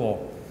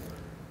school.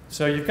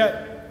 So you've got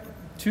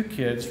 2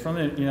 kids from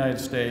the United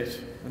States.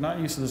 They're not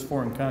used to this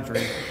foreign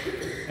country.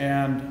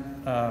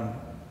 And the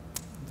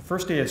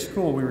first day at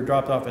school, we were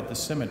dropped off at the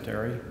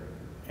cemetery,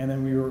 and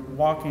then we were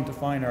walking to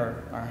find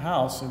our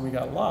house, and we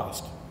got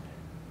lost.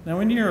 Now,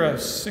 when you're a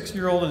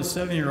 6-year-old and a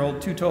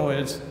 7-year-old, 2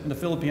 towheads in the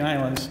Philippine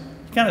Islands,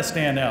 you kind of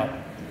stand out.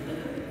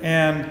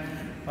 And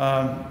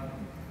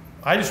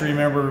I just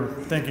remember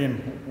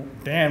thinking,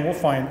 Dan,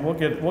 we'll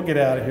get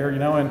out of here, you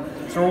know.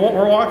 And so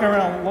we're walking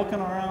around, looking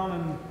around,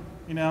 and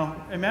you know,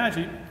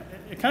 imagine.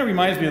 It kind of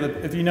reminds me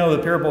of if you know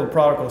the parable of the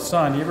prodigal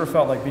son. You ever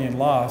felt like being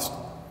lost?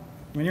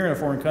 When you're in a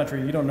foreign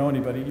country, you don't know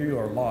anybody, you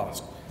are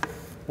lost.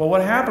 Well,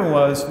 what happened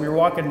was we were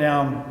walking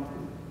down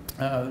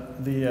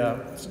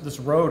this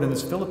road, and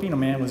this Filipino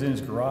man was in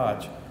his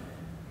garage,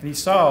 and he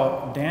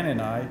saw Dan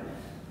and I,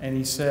 and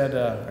he said,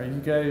 "Are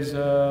you guys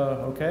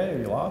okay? Are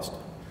you lost?"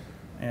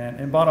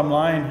 And bottom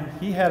line,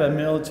 he had a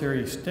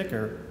military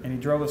sticker, and he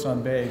drove us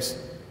on base,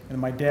 and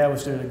my dad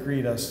was there to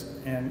greet us.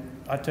 And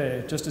I tell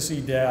you, just to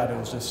see Dad, it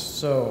was just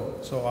so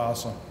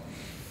awesome.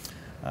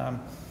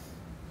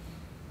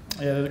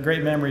 Yeah,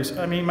 great memories.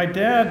 I mean, my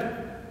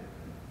dad,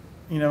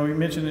 you know, we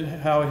mentioned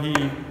how he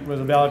was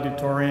a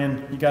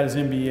valedictorian. He got his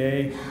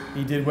MBA.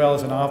 He did well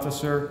as an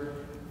officer.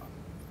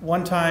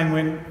 One time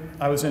when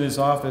I was in his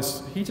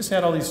office, he just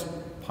had all these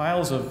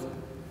piles of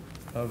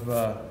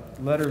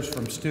letters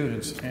from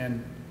students.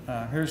 And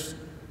here's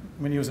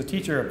when he was a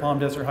teacher at Palm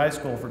Desert High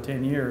School for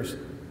 10 years.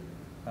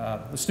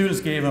 The students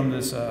gave him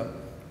this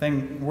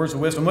thing, words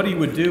of wisdom. What he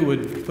would do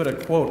would put a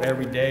quote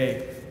every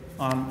day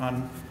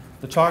on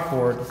the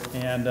chalkboard,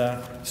 and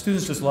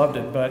students just loved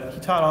it. But he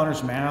taught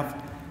honors math,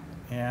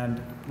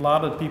 and a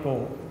lot of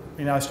people,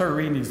 you know, I started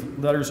reading these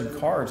letters and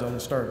cards. I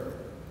just started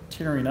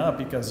tearing up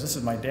because this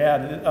is my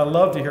dad. I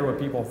love to hear what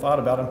people thought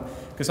about him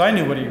because I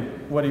knew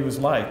what he was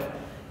like.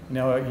 You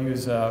know, he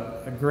was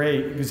a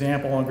great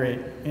example and great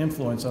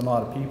influence on a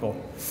lot of people.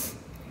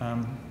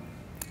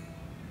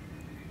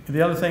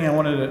 The other thing I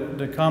wanted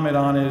to comment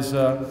on is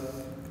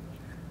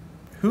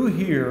who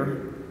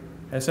here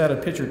has had a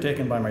picture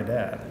taken by my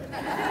dad?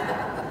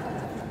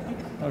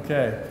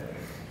 Okay.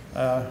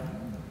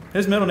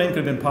 His middle name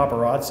could have been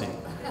Paparazzi.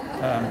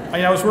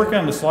 I was working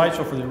on the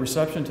slideshow for the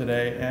reception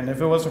today, and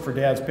if it wasn't for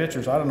Dad's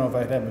pictures, I don't know if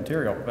I'd have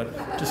material, but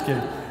just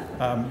kidding.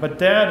 But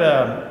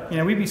Dad,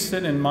 we'd be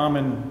sitting in Mom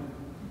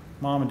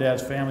and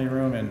Dad's family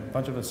room, and a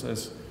bunch of us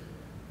as,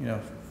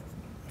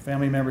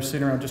 family members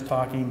sitting around just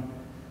talking,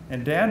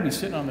 and Dad would be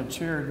sitting on the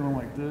chair going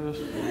like this,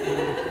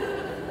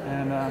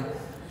 and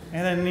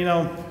then,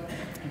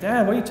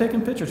 Dad, why are you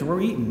taking pictures?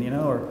 We're eating,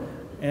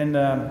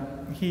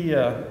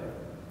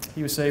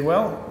 he would say,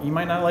 well, you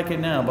might not like it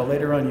now, but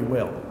later on you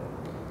will.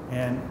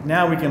 And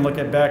now we can look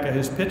back at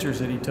his pictures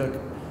that he took,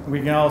 and we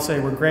can all say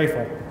we're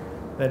grateful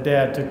that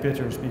Dad took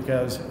pictures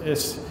because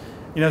it's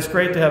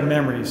great to have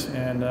memories,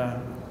 and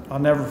I'll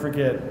never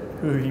forget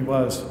who he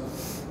was.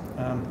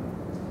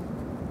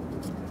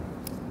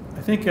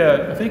 I think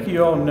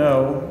you all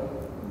know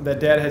that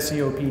Dad has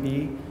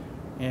COPD,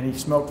 and he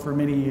smoked for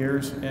many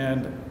years.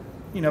 And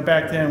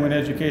back then when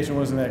education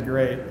wasn't that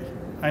great,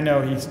 I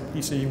know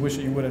he said he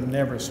wished he would have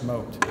never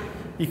smoked.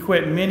 He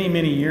quit many,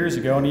 many years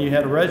ago, and he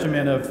had a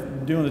regimen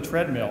of doing the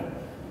treadmill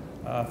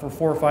for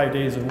 4 or 5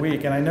 days a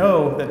week. And I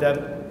know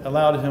that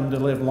allowed him to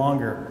live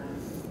longer.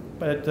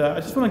 But I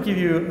just want to give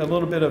you a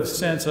little bit of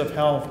sense of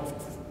how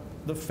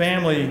the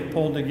family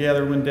pulled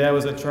together when Dad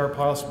was at Sharp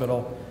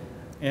Hospital.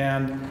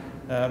 And,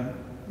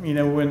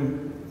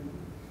 when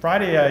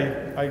Friday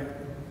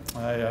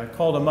I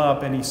called him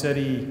up, and he said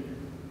he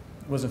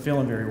wasn't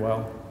feeling very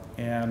well.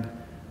 And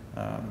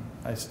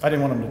I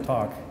didn't want him to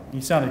talk. He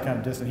sounded kind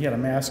of distant. He had a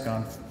mask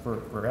on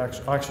for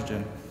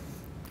oxygen.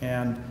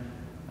 And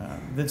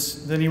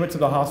then he went to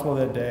the hospital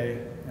that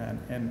day.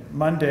 And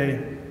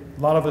Monday,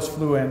 a lot of us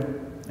flew in,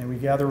 and we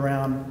gathered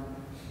around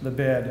the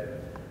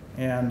bed.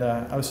 And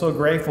I was so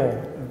grateful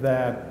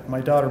that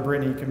my daughter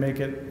Brittany could make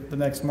it the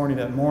next morning,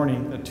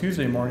 that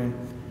Tuesday morning,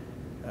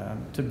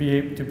 to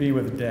be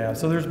with Dad.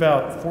 So there's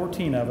about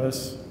 14 of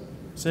us,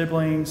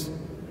 siblings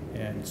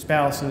and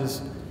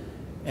spouses,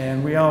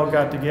 and we all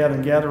got together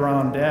and gathered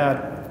around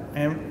Dad.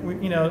 And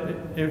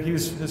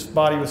his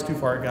body was too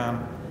far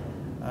gone.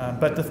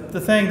 But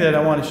the thing that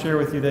I want to share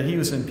with you, that he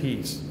was in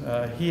peace.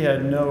 He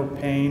had no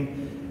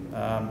pain.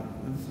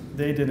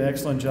 They did an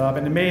excellent job,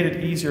 and it made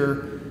it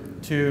easier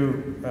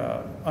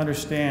to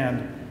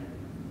understand,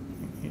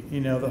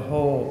 the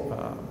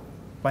whole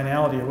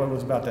finality of what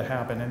was about to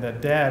happen, and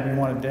that we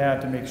wanted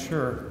Dad to make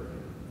sure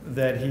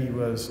that he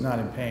was not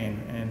in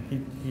pain, and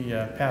he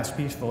passed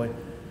peacefully.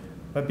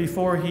 But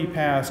before he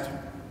passed,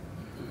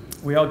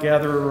 we all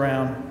gathered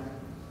around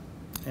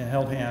and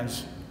held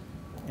hands,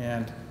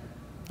 and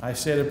I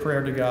said a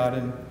prayer to God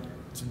and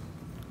said,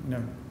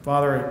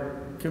 Father,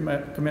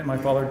 I commit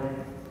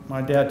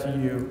my dad to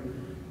you,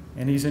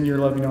 and he's in your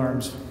loving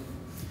arms.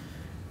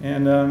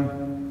 And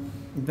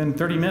then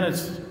 30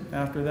 minutes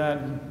after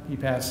that, he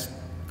passed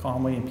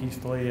calmly and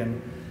peacefully.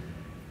 And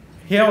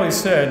he always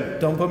said,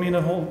 don't put me in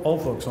a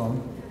old folks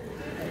home.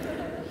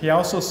 He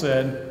also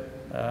said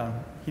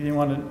he didn't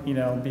want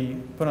to,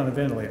 be put on a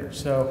ventilator.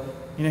 So,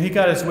 he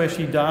got his wish.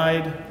 He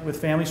died with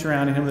family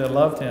surrounding him that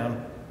loved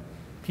him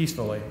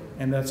peacefully.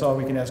 And that's all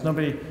we can ask.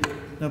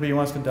 Nobody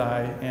wants to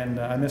die, and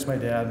I miss my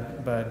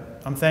dad,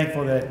 but I'm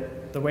thankful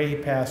that the way he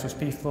passed was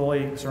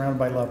peacefully surrounded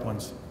by loved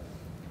ones.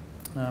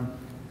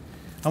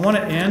 I want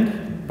to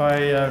end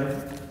by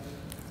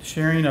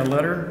sharing a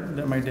letter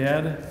that my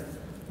dad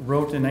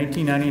wrote in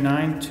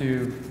 1999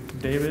 to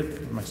David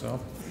and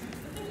myself,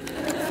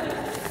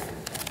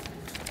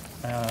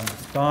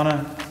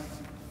 Donna,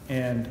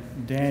 and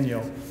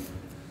Daniel.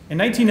 In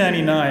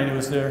 1999, it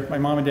was my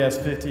mom and dad's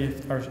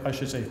 50th, or I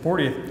should say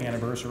 40th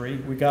anniversary.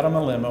 We got them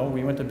a limo.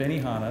 We went to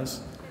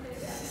Benihana's.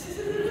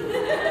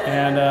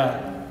 And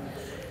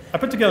I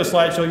put together a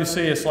slideshow. You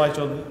see a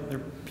slideshow. They're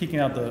peeking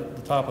out the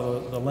top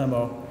of the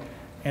limo.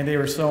 And they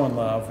were so in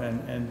love,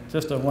 and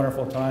just a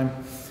wonderful time.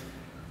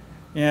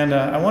 And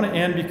I want to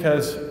end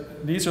because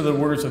these are the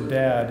words of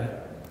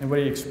Dad and what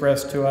he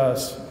expressed to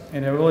us.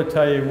 And it will really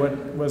tell you what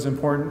was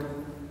important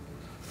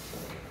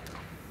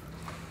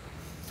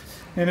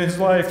in his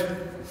life.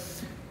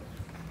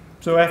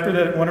 So after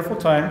that wonderful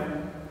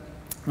time,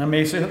 on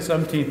May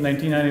 17th,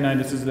 1999,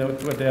 this is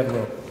what Dad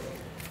wrote.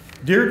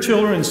 Dear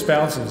children and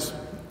spouses,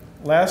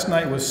 last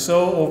night was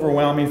so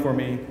overwhelming for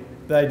me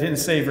that I didn't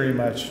say very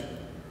much.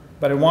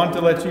 But I wanted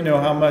to let you know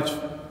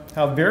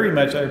how very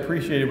much I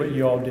appreciated what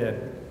you all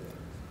did.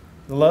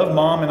 The love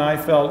Mom and I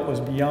felt was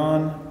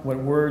beyond what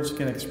words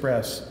can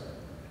express.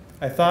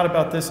 I thought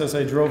about this as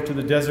I drove to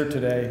the desert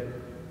today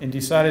and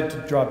decided to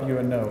drop you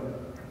a note.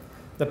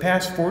 The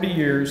past 40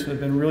 years have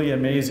been really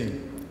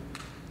amazing.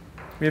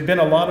 We have been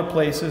a lot of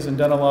places and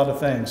done a lot of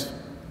things.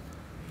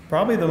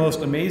 Probably the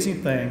most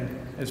amazing thing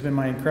has been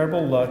my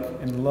incredible luck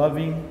in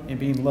loving and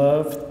being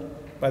loved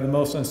by the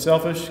most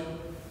unselfish,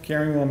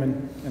 caring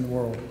woman in the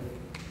world.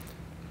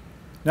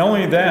 Not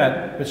only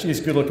that, but she's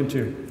good looking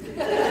too.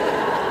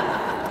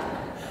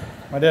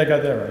 My dad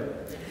got that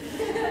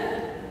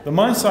right. The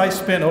months I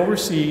spent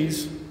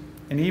overseas,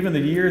 and even the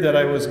year that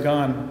I was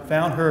gone,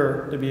 found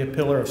her to be a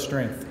pillar of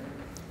strength.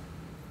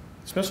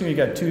 Especially when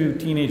you got two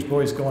teenage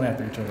boys going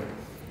after each other.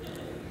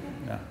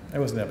 No, that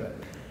wasn't that bad.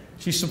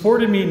 She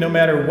supported me no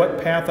matter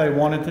what path I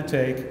wanted to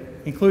take,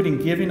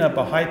 including giving up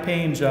a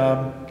high-paying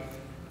job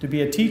to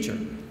be a teacher.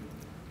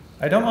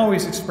 I don't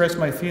always express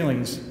my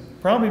feelings,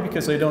 probably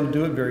because I don't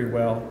do it very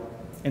well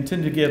and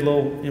tend to get a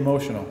little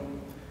emotional.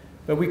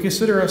 But we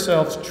consider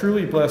ourselves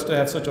truly blessed to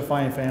have such a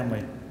fine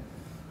family.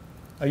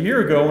 A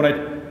year ago, when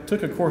I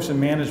took a course in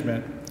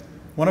management,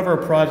 one of our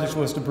projects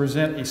was to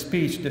present a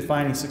speech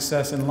defining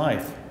success in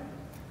life.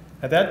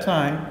 At that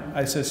time,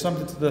 I said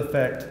something to the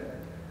effect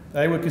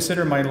that I would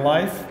consider my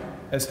life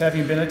as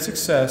having been a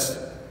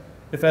success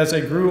if, as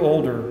I grew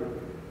older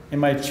and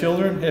my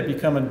children had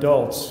become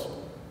adults,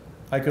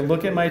 I could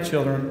look at my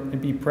children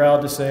and be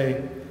proud to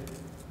say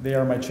they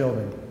are my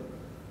children.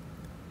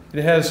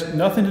 It has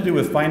nothing to do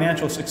with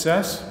financial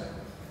success,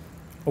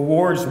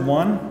 awards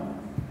won,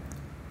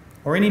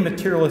 or any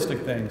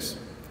materialistic things.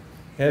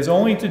 It has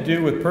only to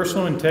do with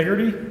personal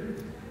integrity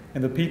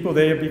and the people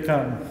they have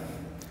become.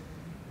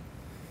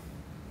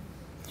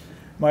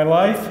 My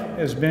life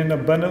has been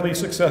abundantly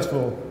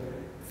successful.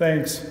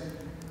 Thanks.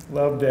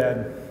 Love,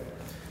 Dad.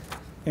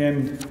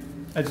 And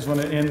I just want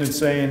to end in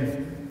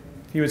saying,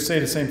 he would say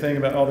the same thing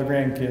about all the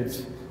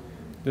grandkids.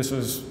 This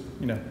was,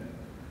 a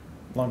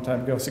long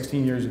time ago,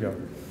 16 years ago.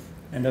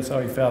 And that's how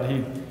he felt.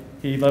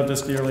 He loved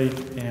us dearly,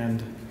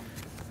 and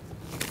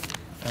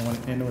I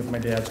want to end with my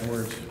dad's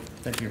words.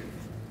 Thank you.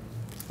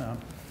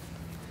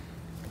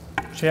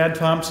 Chad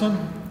Thompson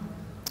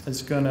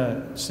is going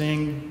to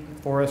sing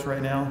for us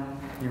right now.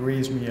 He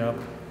raised me up.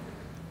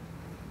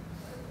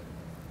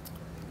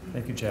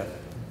 Thank you, Chad.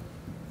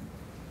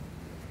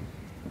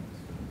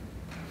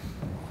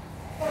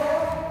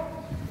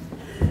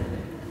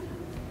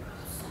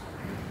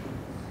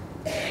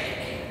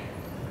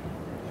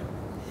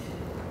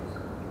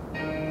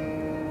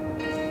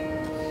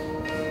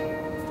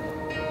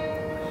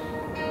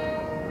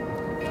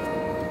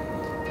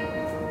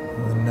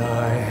 When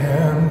I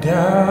am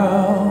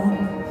down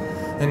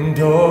and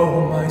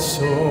oh my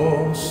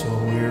soul so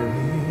weary,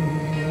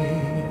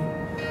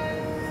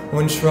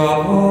 when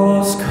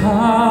troubles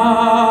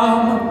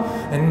come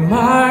and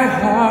my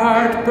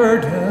heart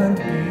burdened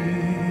be,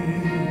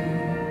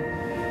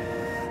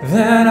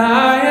 then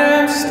I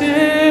am still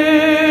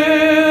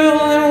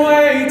and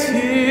wait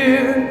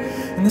here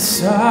in the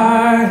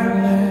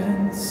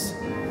silence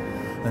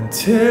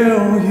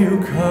until you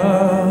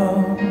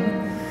come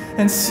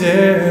and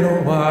sit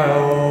a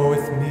while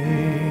with me.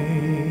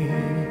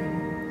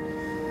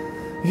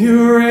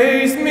 You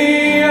raised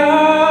me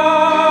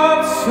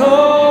up so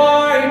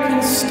I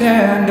can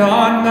stand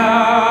on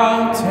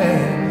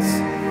mountains.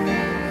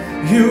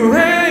 You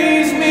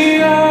raised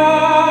me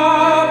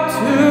up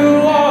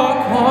to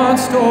walk on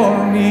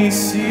stormy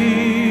seas.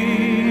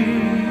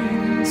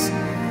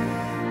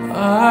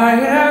 I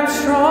am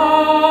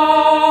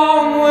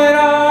strong when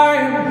I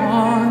am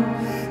on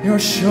your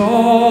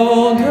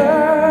shoulders.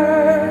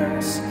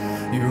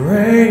 You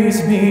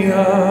raise me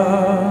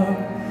up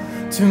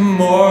to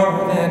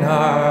more than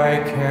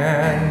I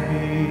can be.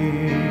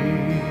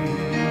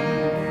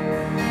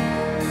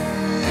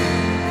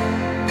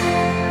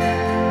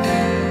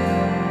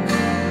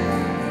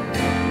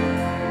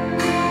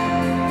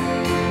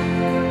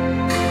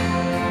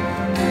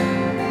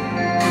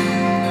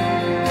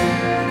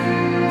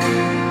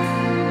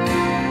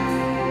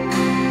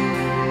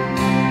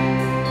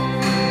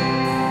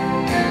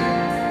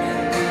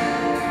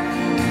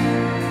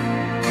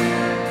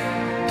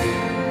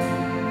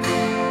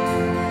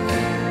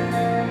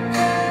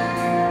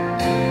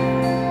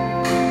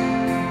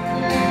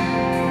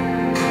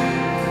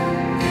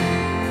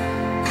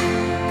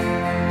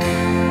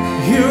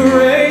 You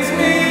raise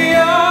me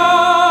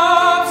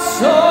up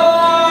so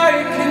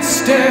I can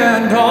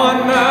stand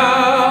on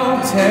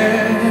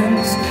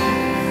mountains.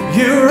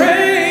 You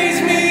raise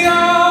me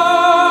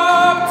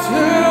up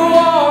to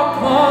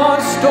walk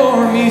on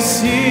stormy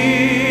seas.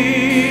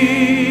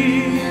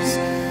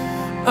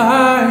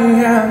 I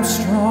am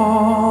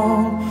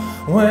strong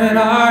when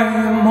I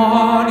am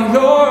on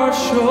your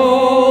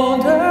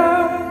shoulders.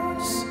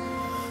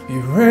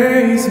 You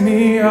raise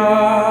me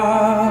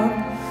up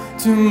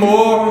to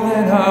more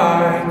than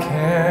I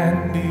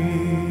can be.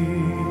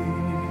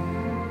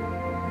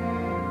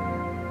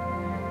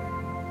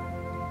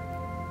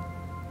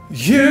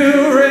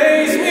 You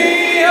raise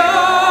me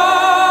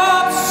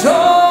up so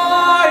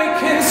I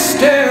can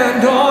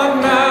stand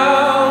on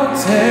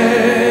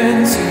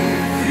mountains.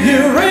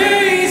 You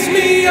raise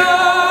me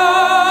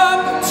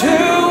up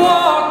to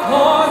walk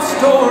on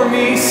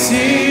stormy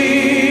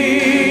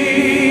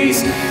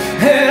seas.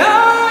 And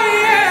I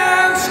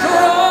am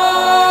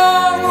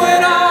strong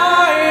when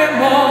I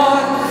am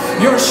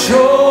on your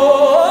shoulders.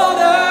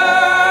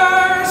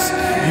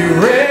 You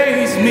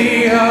raise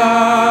me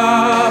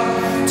up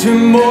to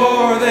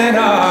more than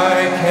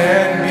I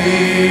can be.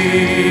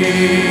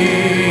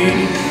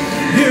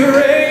 You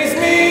raise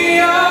me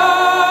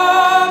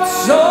up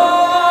so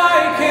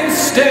I can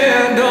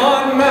stand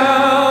on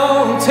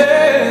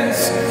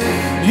mountains.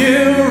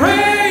 You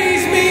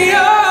raise me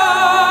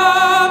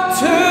up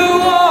to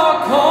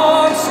walk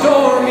on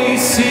stormy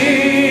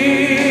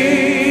seas.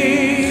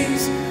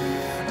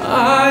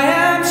 I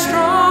am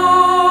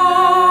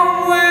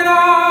strong when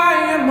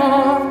I am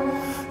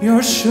on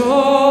your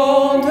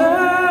shoulders.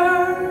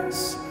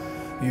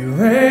 You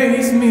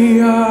raise me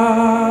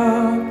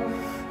up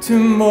to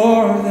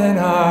more than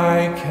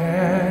I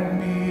can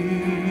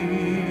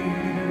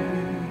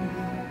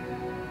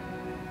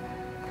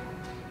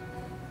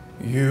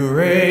be. You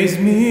raise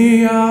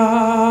me up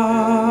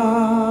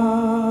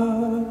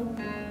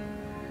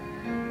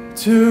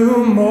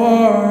to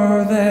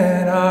more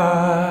than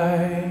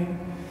I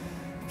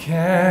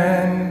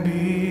can be.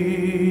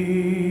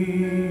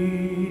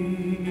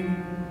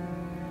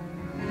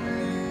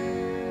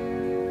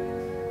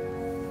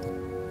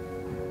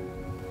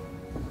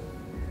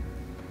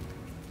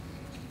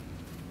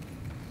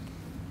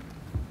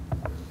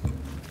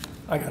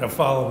 I gotta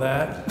follow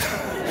that.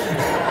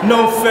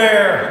 No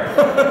fair.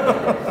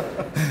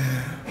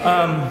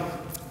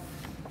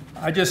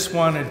 I just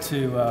wanted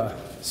to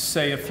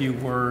say a few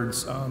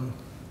words. At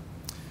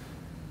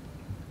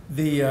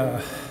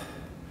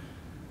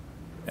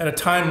a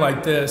time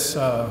like this,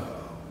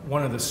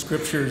 one of the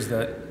scriptures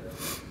that,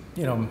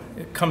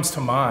 it comes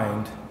to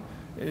mind,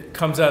 it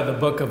comes out of the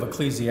book of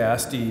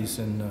Ecclesiastes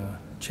in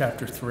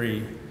chapter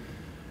 3.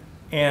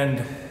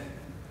 And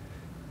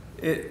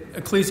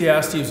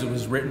Ecclesiastes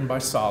was written by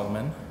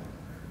Solomon,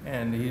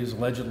 and he is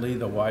allegedly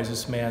the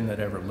wisest man that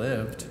ever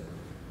lived.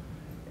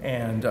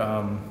 And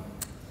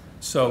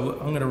so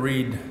I'm going to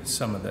read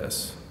some of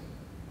this.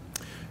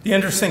 The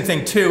interesting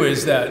thing, too,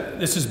 is that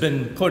this has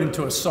been put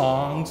into a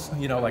songs,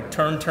 like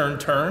Turn, Turn,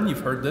 Turn.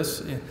 You've heard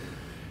this.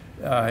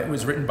 It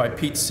was written by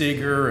Pete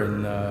Seeger,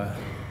 and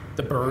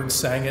the Byrds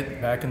sang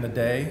it back in the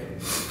day.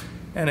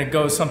 And it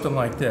goes something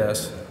like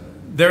this.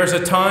 There's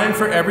a time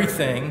for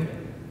everything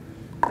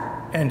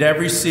and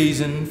every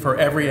season for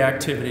every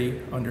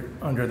activity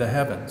under the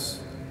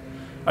heavens.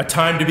 A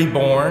time to be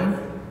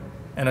born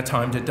and a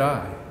time to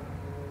die.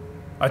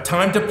 A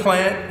time to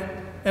plant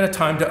and a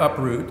time to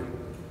uproot.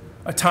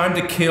 A time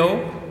to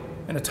kill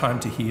and a time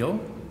to heal.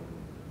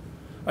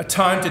 A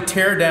time to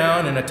tear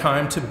down and a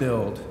time to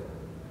build.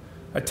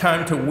 A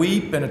time to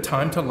weep and a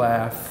time to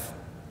laugh.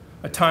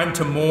 A time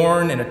to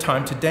mourn and a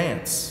time to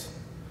dance.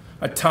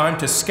 A time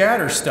to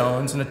scatter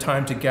stones and a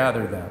time to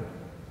gather them.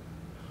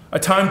 A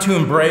time to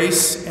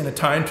embrace and a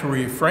time to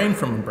refrain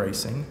from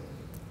embracing.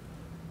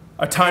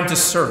 A time to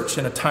search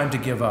and a time to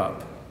give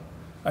up.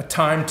 A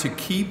time to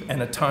keep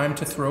and a time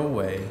to throw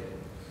away.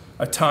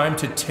 A time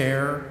to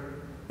tear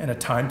and a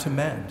time to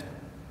mend.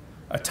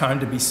 A time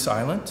to be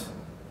silent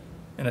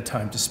and a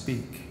time to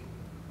speak.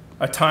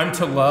 A time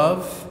to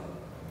love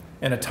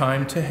and a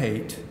time to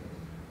hate.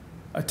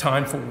 A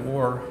time for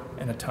war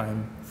and a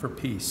time for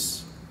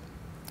peace.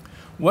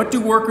 What do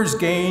workers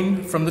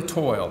gain from the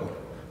toil?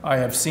 I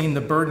have seen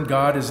the burden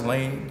God has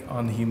laid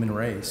on the human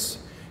race.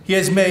 He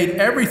has made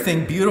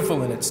everything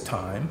beautiful in its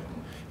time.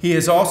 He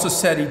has also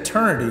set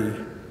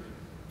eternity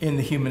in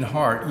the human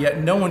heart, yet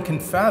no one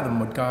can fathom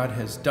what God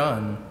has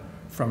done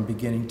from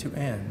beginning to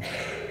end.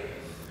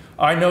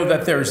 I know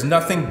that there is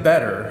nothing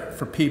better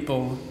for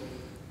people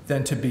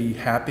than to be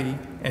happy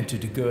and to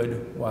do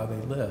good while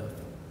they live.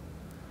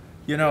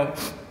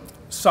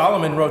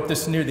 Solomon wrote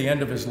this near the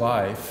end of his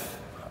life.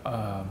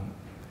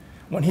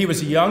 When he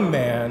was a young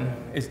man,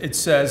 it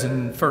says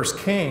in 1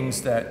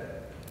 Kings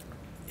that,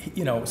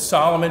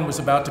 Solomon was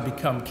about to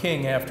become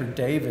king after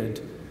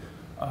David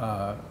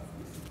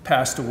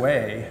passed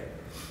away.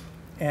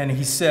 And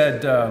he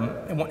said,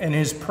 in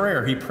his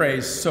prayer, he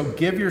prays, "So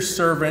give your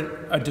servant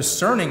a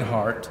discerning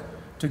heart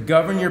to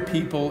govern your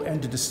people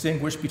and to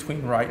distinguish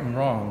between right and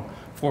wrong.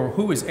 For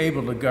who is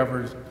able to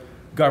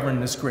govern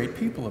this great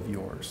people of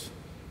yours?"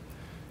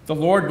 The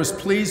Lord was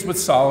pleased with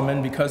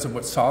Solomon because of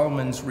what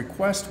Solomon's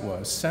request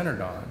was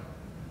centered on.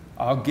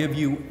 "I'll give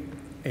you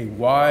a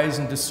wise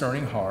and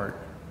discerning heart.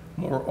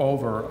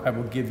 Moreover, I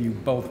will give you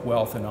both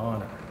wealth and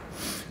honor."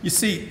 You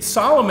see,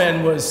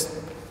 Solomon was,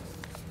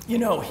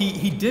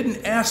 he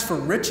didn't ask for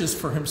riches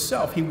for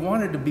himself. He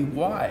wanted to be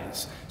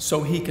wise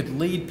so he could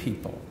lead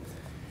people.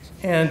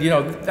 And,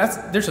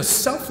 there's a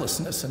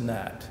selflessness in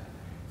that.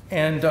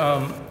 And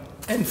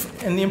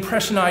the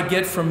impression I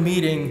get from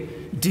meeting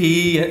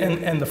Dee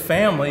and the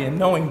family and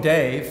knowing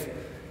Dave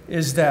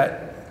is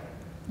that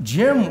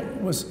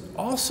Jim was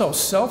also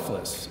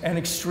selfless and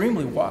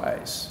extremely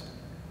wise.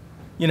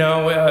 We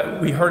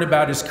heard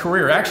about his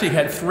career. Actually, he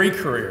had 3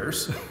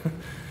 careers.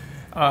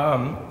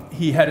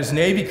 He had his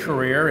Navy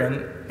career,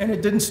 and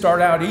it didn't start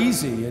out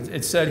easy.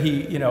 It said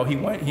he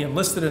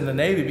enlisted in the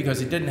Navy because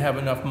he didn't have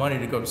enough money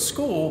to go to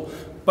school,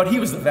 but he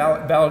was the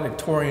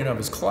valedictorian of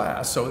his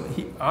class, so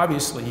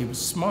obviously he was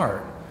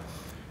smart.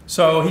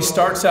 So he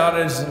starts out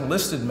as an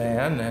enlisted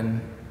man,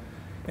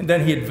 and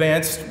then he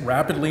advanced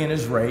rapidly in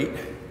his rate,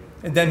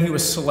 And then he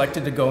was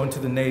selected to go into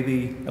the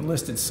Navy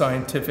Enlisted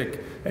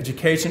Scientific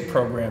Education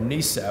Program,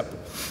 NESEP.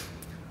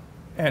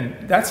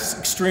 And that's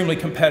extremely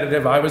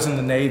competitive. I was in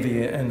the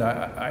Navy, and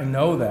I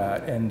know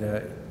that.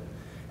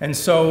 And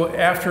so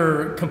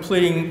after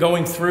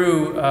going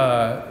through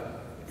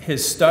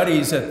his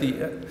studies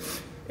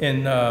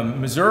in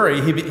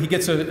Missouri, he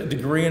gets a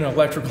degree in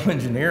electrical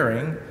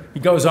engineering. He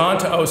goes on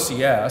to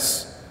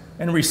OCS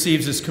and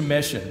receives his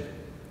commission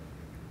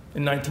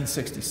in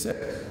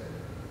 1966.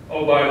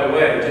 Oh, by the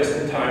way, just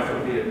in time for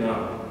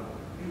Vietnam,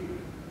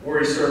 where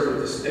he served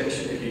with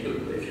distinction. If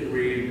you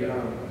read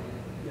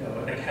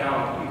an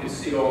account, you can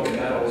see all the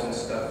medals and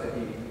stuff that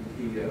he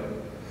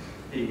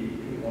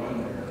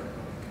won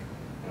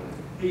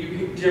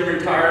there. Jim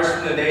retires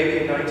from the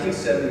Navy in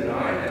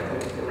 1979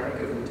 at the rank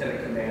of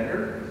lieutenant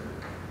commander.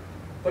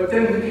 But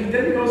then he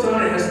goes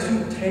on and has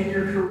 2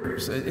 10-year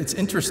careers. It's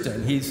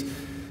interesting.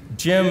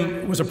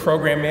 Jim was a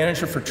program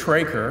manager for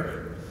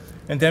Traeger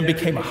and then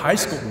became a high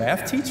school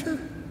math teacher.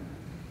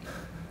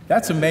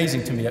 That's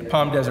amazing to me, at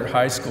Palm Desert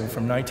High School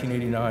from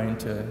 1989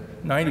 to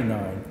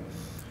 99.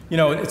 You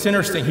know, it's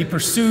interesting. He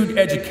pursued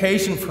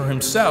education for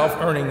himself,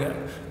 earning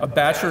a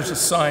Bachelor's of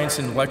Science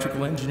in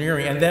Electrical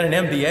Engineering and then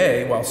an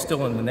MBA while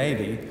still in the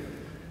Navy.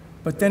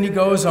 But then he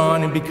goes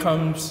on and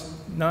becomes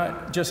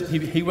not just,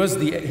 he was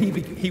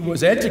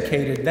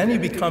educated, then he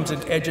becomes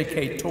an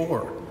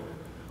educator,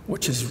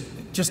 which is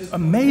just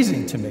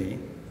amazing to me.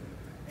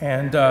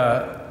 And,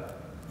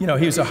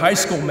 he was a high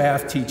school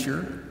math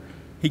teacher.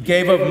 He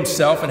gave of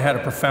himself and had a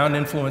profound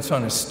influence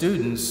on his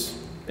students.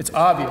 It's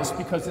obvious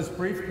because this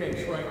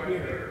briefcase right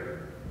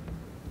here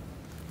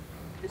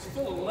is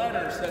full of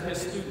letters that his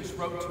students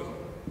wrote to him.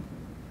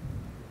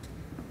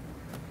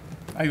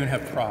 I even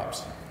have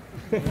props.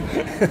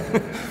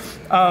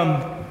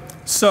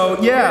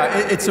 So yeah,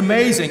 it's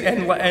amazing.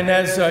 And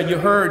as you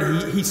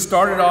heard, he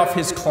started off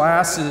his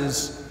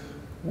classes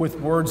with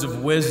words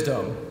of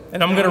wisdom.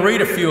 And I'm going to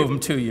read a few of them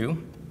to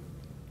you.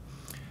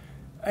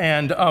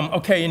 And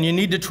and you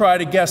need to try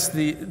to guess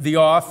the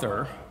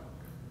author,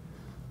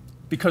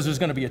 because there's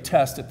going to be a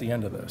test at the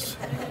end of this.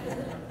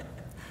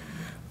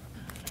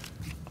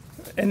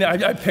 And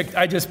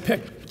I just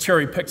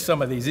cherry-picked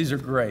some of these. These are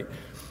great.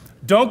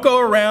 Don't go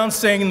around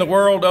saying the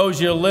world owes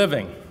you a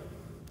living.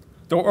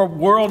 The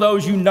world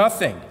owes you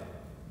nothing.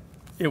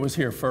 It was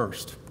here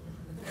first.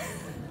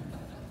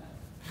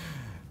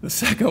 The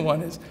second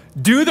one is,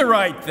 do the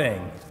right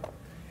thing.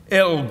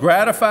 It'll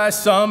gratify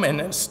some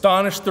and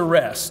astonish the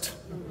rest.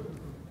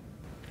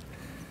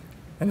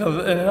 And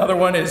another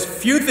one is,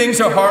 few things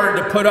are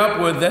harder to put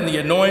up with than the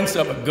annoyance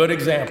of a good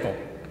example.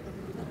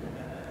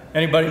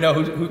 Anybody know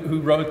who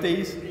wrote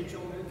these?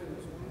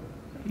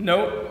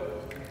 Nope.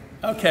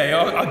 Okay,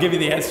 I'll give you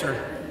the answer.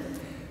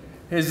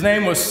 His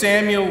name was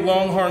Samuel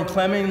Longhorn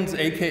Clemens,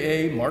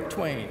 a.k.a. Mark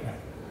Twain.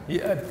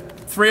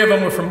 3 of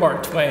them were from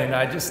Mark Twain.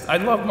 I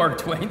love Mark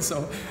Twain,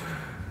 so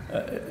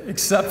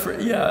except for,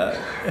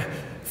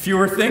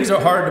 fewer things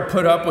are hard to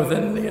put up with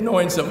than the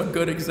annoyance of a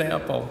good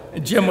example.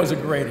 And Jim was a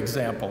great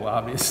example,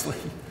 obviously.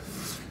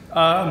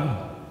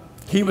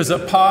 He was a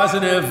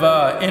positive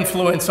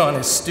influence on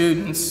his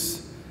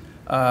students.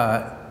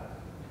 Like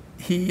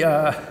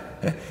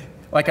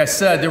I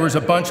said, there was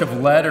a bunch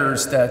of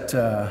letters that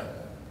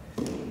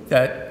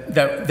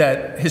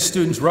his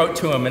students wrote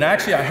to him. And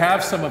actually, I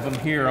have some of them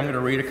here. I'm going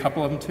to read a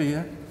couple of them to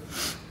you.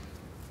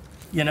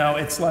 You know,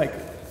 it's like,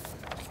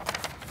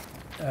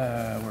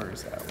 where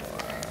is that one?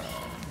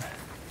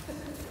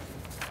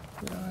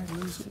 Did I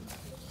lose it?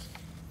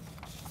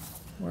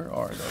 Where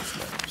are those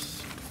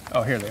letters?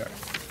 Oh, here they are.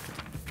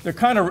 They're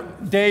kind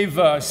of, Dave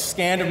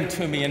scanned them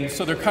to me, and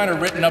so they're kind of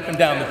written up and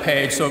down the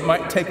page, so it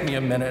might take me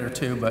a minute or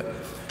two, but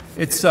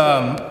it's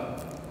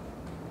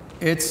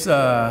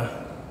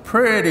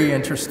pretty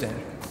interesting.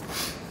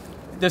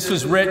 This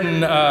was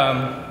written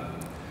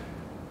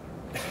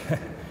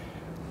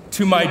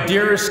to my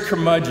dearest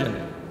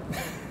curmudgeon.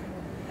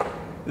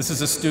 This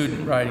is a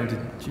student writing to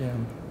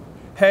Jim.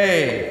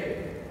 Hey,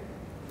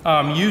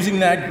 using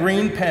that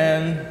green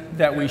pen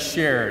that we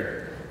shared.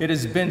 It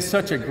has been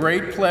such a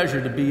great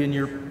pleasure to be in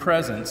your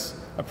presence,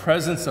 a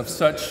presence of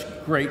such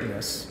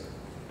greatness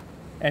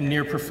and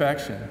near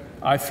perfection.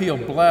 I feel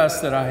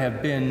blessed that I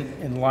have been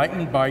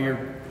enlightened by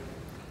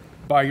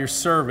your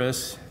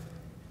service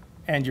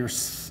and your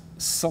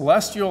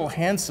celestial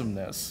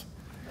handsomeness.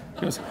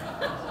 Because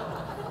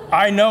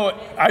I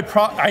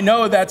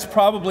know that's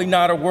probably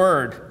not a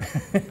word.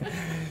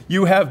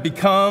 You have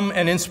become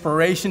an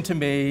inspiration to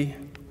me,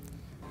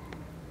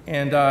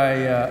 and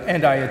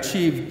I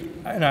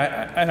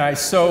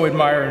so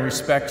admire and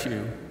respect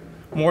you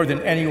more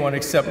than anyone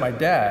except my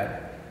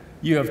dad.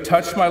 You have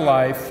touched my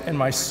life and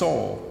my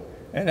soul,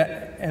 and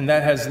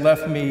that has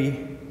left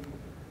me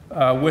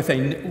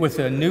with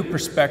a new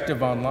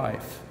perspective on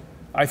life.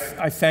 I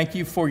thank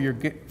you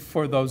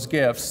for those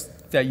gifts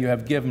that you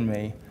have given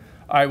me.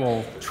 I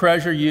will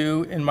treasure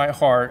you in my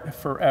heart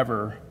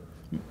forever,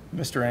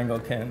 Mr.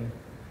 Engelken.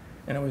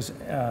 And it was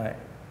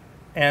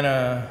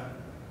Anna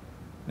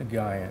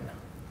Nagayan.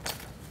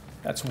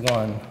 That's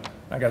one.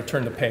 I got to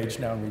turn the page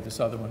now and read this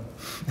other one.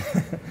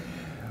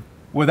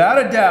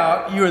 Without a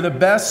doubt, you are the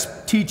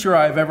best teacher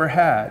I've ever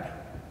had.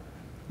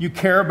 You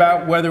care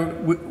about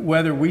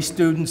whether we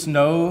students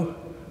know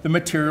the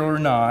material or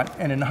not,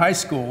 and in high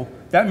school,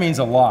 that means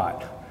a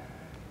lot.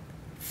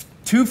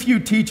 Too few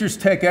teachers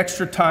take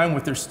extra time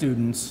with their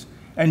students,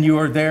 and you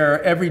are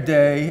there every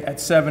day at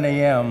 7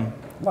 a.m.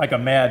 like a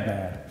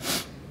madman.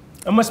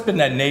 It must have been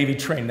that Navy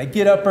training. They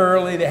get up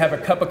early, they have a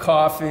cup of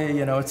coffee,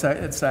 you know, it's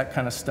that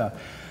kind of stuff.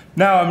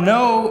 Now,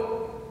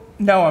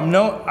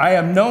 I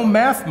am no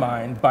math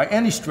mind by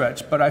any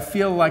stretch, but I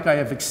feel like I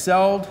have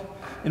excelled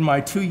in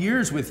my 2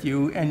 years with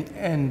you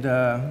and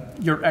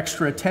your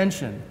extra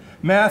attention.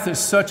 Math is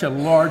such a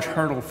large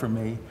hurdle for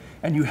me,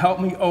 and you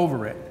helped me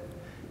over it.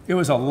 It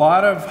was a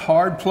lot of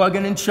hard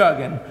plugging and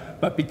chugging,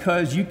 but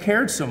because you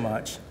cared so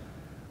much,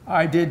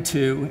 I did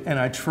too, and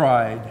I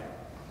tried.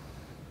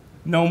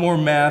 No more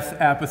math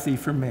apathy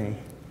for me.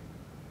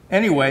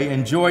 Anyway,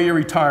 enjoy your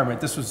retirement.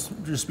 This was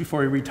just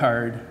before he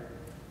retired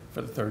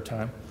for the third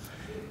time.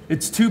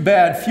 It's too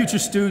bad future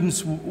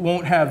students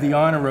won't have the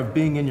honor of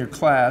being in your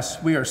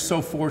class. We are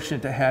so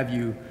fortunate to have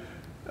you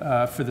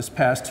for this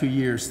past 2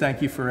 years.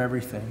 Thank you for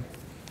everything.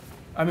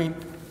 I mean,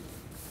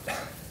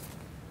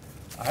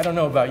 I don't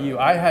know about you.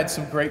 I had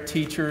some great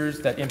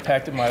teachers that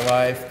impacted my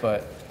life,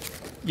 but,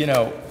 you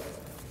know,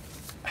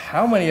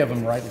 how many of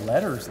them write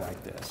letters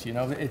like this? You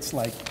know, it's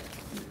like,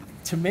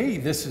 to me,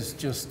 this is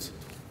just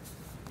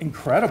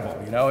incredible.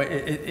 You know,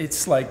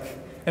 it's like,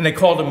 and they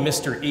called him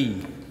Mr.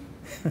 E.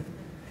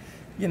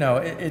 You know,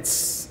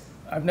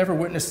 I've never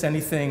witnessed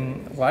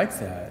anything like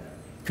that.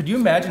 Could you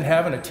imagine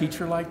having a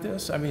teacher like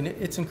this? I mean,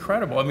 it's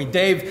incredible. I mean,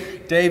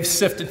 Dave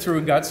sifted through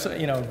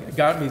and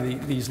got me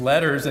these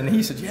letters, and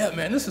he said, "Yeah,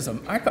 man, this is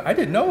I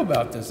didn't know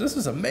about this. This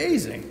is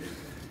amazing."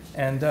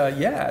 And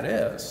yeah, it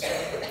is.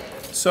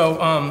 So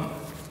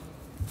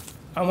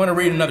I want to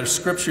read another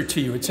scripture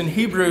to you. It's in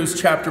Hebrews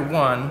chapter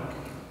 1,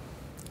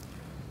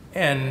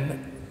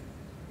 and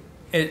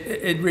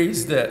it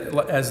reads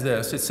as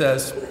this. It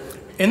says,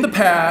 "In the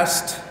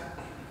past,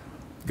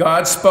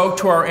 God spoke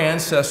to our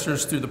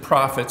ancestors through the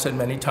prophets at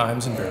many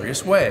times in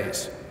various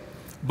ways.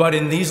 But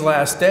in these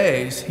last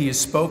days, he has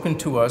spoken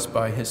to us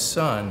by his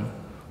Son,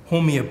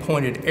 whom he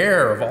appointed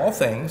heir of all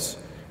things,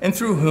 and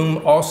through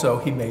whom also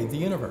he made the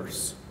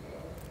universe."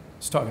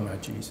 It's talking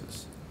about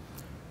Jesus.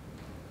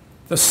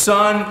 "The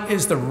Son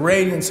is the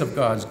radiance of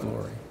God's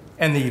glory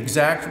and the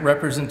exact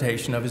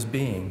representation of his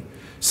being,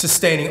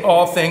 sustaining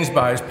all things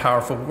by his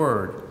powerful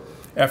word.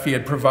 After he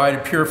had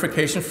provided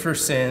purification for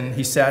sin,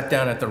 he sat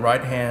down at the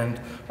right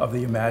hand of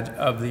the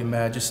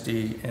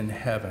majesty in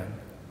heaven.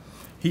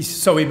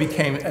 So he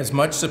became as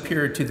much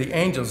superior to the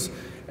angels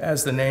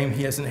as the name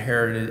he has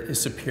inherited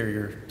is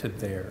superior to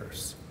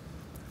theirs."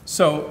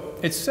 So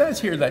it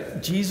says here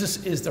that Jesus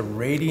is the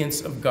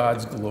radiance of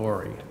God's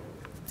glory,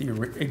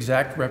 the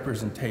exact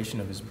representation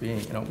of his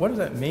being. You know, what does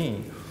that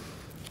mean?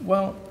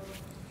 Well,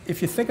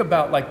 if you think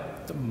about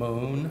like the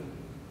moon,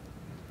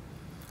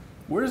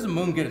 where does the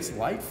moon get its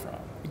light from?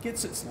 It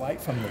gets its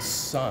light from the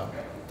sun.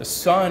 The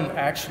sun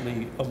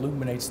actually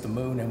illuminates the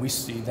moon, and we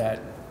see that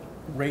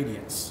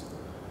radiance,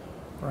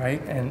 right?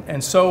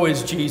 And so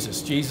is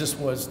Jesus. Jesus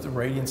was the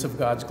radiance of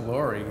God's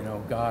glory. You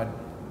know, God,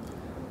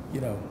 you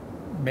know,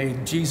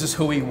 made Jesus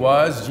who he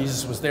was.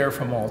 Jesus was there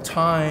from all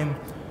time.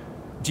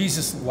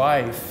 Jesus'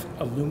 life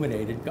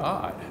illuminated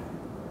God.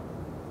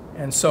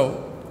 And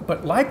so,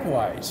 but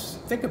likewise,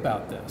 think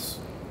about this.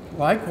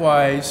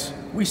 Likewise,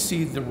 we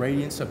see the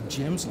radiance of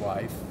Jim's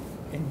life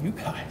in you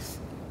guys.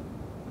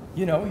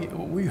 You know,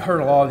 we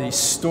heard a lot of these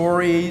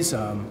stories.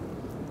 You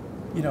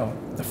know,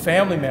 the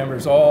family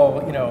members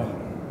all, you know,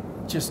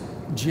 just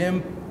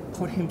Jim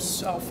put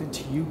himself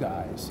into you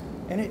guys,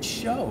 and it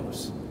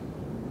shows.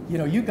 You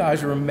know, you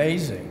guys are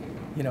amazing.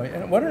 You know,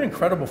 and what an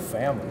incredible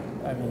family.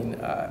 I mean,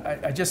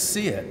 I just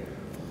see it.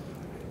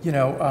 You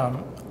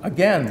know,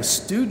 again, the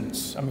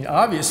students. I mean,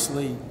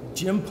 obviously,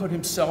 Jim put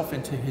himself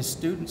into his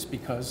students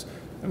because,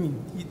 I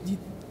mean,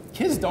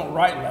 kids don't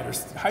write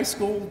letters. High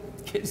school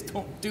kids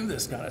don't do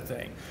this kind of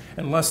thing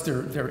unless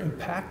they're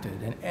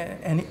impacted.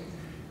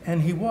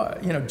 And he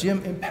was, you know,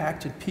 Jim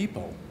impacted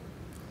people.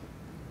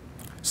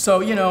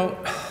 So, you know,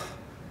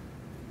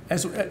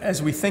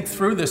 as we think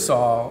through this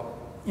all,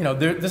 you know,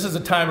 this is a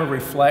time of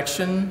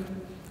reflection,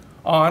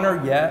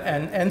 honor, yeah,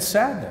 and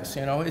sadness.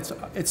 You know,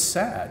 it's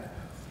sad.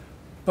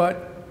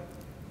 But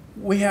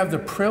we have the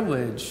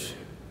privilege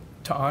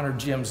to honor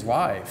Jim's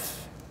life.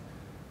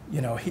 You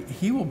know,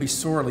 he will be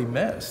sorely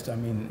missed. I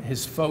mean,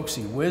 his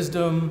folksy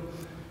wisdom,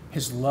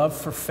 his love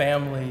for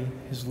family,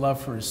 his love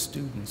for his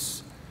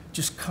students,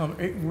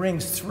 it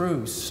rings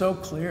through so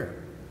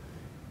clear.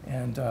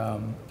 And,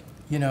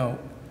 you know,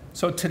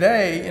 so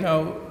today, you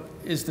know,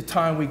 is the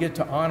time we get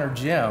to honor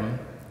Jim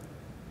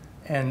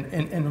and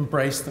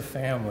embrace the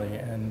family.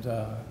 And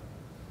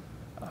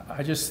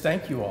I just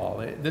thank you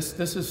all. This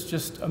is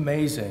just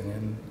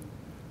amazing,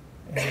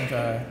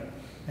 and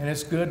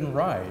it's good and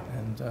right,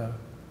 and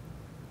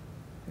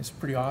it's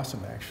pretty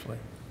awesome, actually.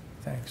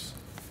 Thanks.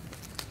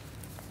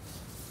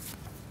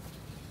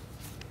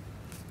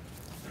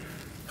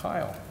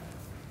 Kyle.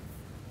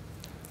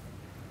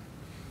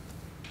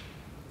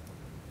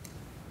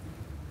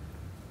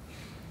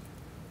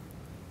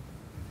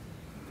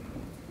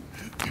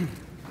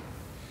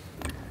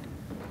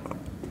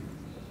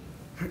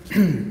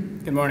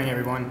 Good morning,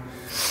 everyone.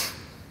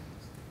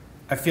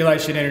 I feel I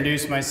should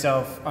introduce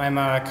myself. I'm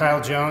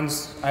Kyle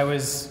Jones. I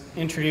was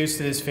introduced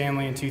to this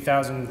family in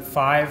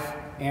 2005,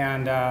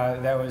 and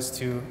that was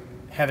to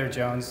Heather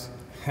Jones,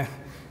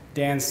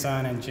 Dan's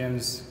son and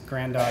Jim's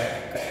granddaughter.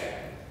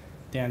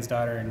 Dan's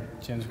daughter and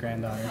Jim's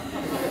granddaughter.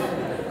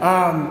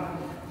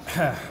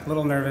 A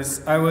little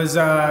nervous. I was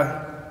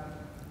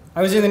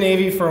in the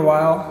Navy for a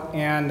while,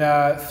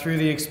 and through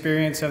the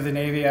experience of the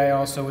Navy, I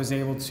also was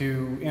able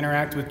to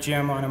interact with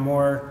Jim on a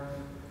more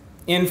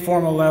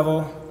informal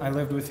level. I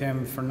lived with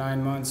him for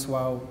 9 months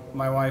while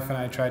my wife and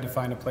I tried to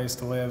find a place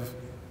to live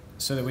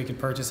so that we could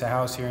purchase a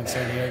house here in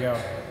San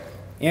Diego.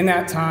 In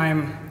that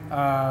time,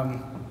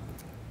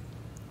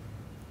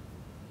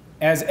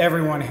 as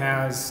everyone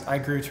has, I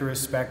grew to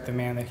respect the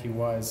man that he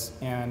was,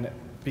 and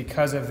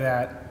because of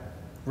that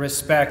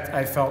respect,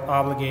 I felt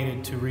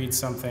obligated to read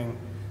something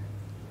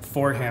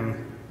for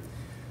him.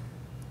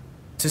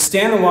 To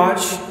stand the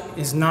watch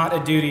is not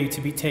a duty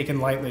to be taken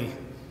lightly.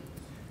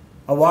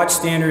 A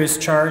watchstander is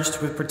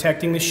charged with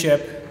protecting the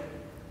ship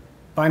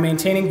by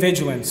maintaining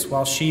vigilance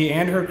while she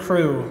and her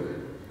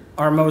crew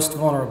are most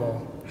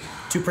vulnerable,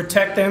 to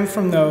protect them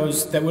from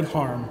those that would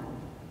harm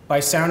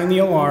by sounding the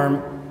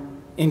alarm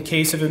in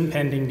case of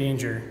impending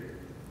danger.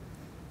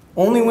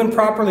 Only when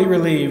properly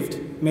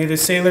relieved may the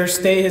sailor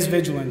stay his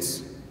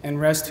vigilance and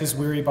rest his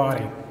weary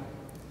body.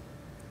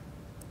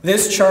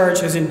 This charge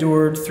has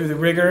endured through the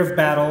rigor of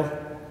battle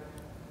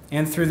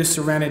and through the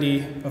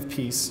serenity of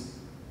peace.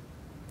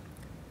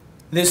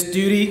 This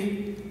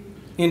duty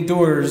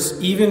endures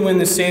even when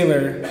the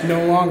sailor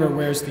no longer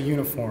wears the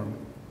uniform,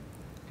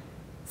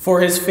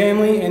 for his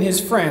family and his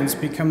friends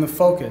become the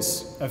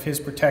focus of his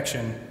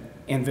protection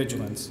and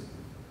vigilance.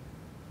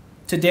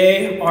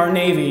 Today, our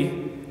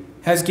Navy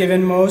has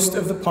given most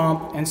of the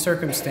pomp and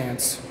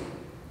circumstance,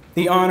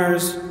 the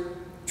honors,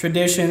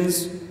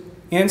 traditions,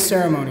 and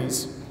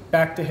ceremonies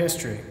back to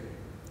history.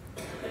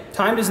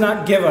 Time does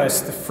not give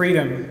us the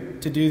freedom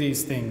to do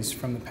these things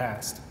from the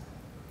past.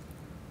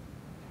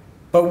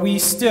 But we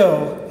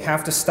still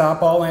have to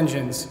stop all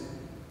engines,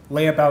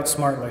 lay about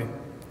smartly.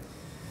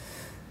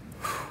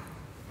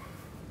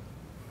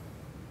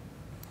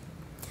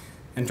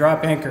 And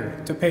drop anchor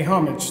to pay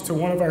homage to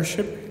one of our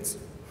shipmates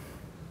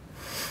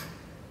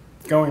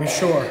going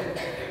ashore.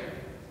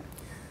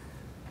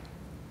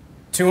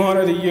 To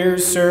honor the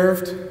years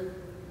served,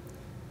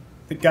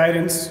 the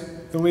guidance,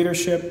 the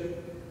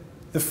leadership,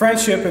 the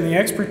friendship, and the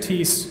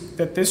expertise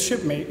that this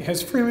shipmate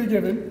has freely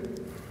given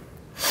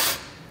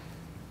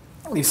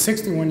these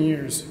 61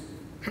 years.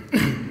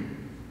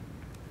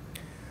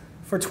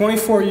 For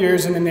 24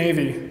 years in the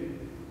Navy,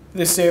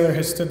 this sailor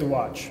has stood the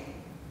watch.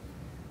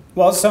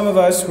 While some of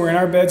us were in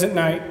our beds at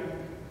night,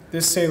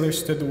 this sailor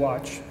stood the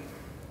watch.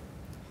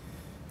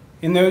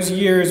 In those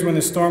years when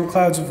the storm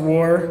clouds of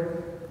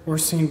war were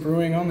seen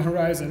brewing on the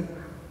horizon,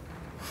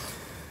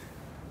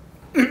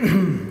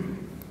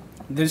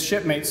 this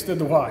shipmate stood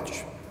the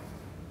watch.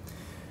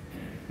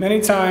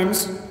 Many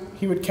times,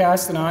 he would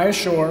cast an eye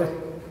ashore,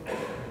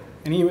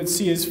 and he would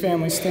see his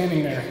family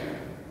standing there,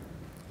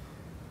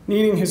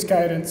 needing his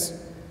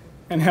guidance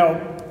and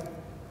help,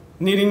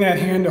 needing that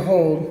hand to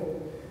hold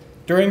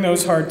during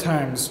those hard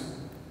times,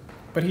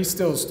 but he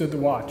still stood the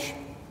watch.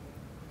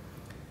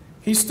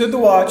 He stood the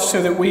watch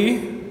so that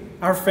we,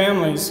 our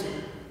families,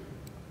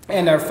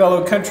 and our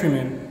fellow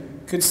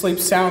countrymen could sleep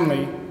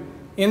soundly,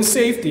 in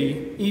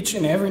safety, each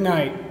and every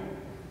night,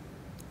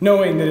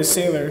 knowing that a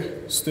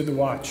sailor stood the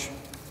watch.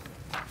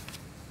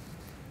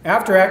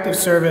 After active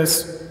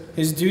service,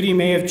 his duty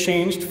may have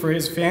changed for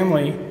his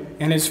family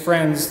and his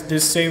friends.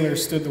 This sailor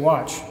stood the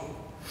watch.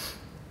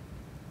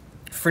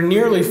 For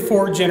nearly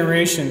 4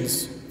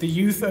 generations, the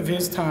youth of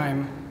his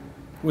time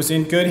was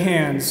in good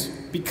hands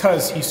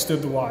because he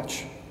stood the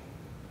watch.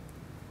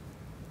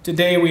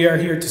 Today we are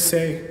here to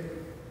say,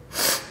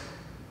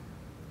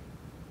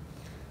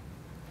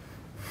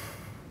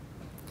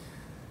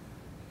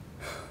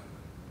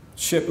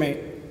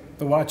 shipmate,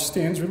 the watch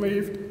stands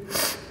relieved.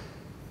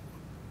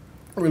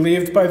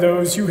 Relieved by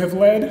those you have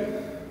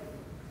led,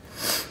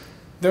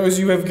 those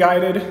you have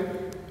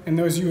guided, and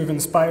those you have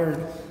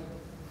inspired.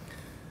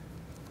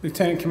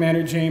 Lieutenant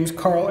Commander James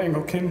Carl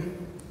Engelken,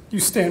 you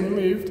stand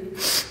relieved.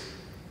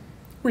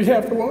 We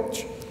have the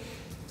watch.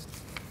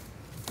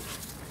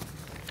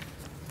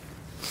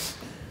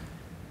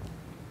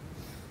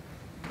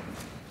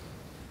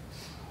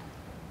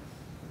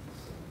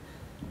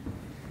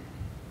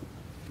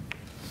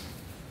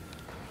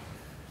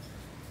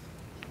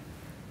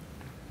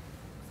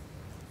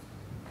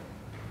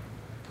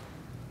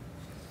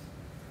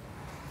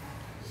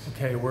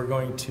 Okay, we're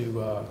going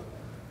to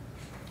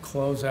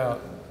close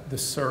out the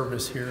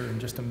service here in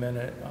just a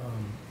minute.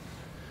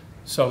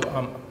 So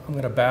I'm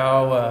going to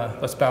bow,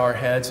 let's bow our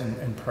heads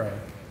and pray.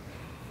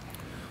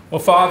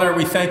 Well, Father,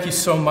 we thank you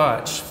so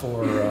much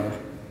for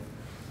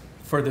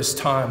for this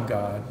time,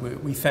 God.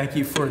 We thank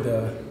you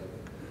for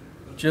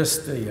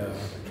just the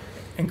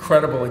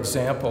incredible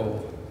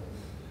example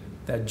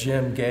that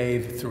Jim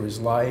gave through his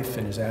life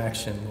and his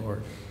action,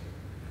 Lord.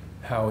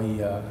 How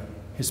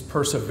his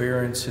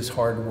perseverance, his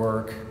hard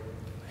work,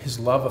 his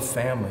love of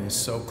family is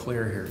so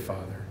clear here,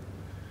 Father.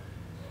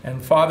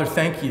 And Father,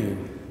 thank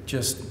you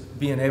just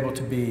being able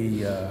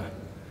to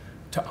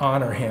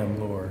honor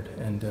him, Lord.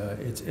 And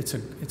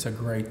it's a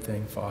great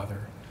thing, Father.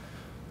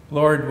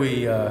 Lord,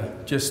 we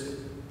just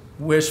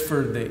wish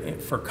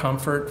for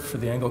comfort for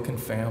the Engelken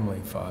family,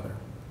 Father.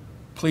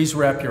 Please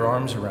wrap your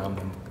arms around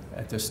them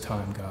at this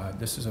time, God.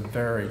 This is a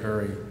very,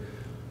 very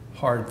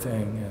hard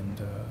thing.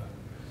 And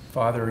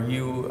Father,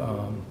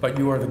 but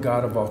you are the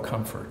God of all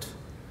comfort.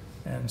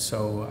 And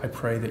so I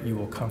pray that you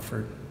will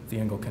comfort the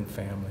Engelken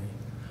family.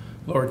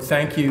 Lord,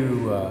 thank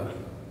you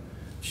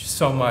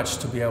so much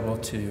to be able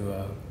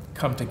to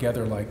come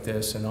together like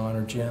this and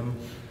honor Jim.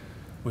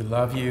 We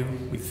love you.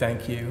 We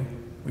thank you.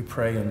 We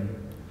pray in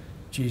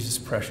Jesus'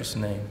 precious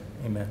name.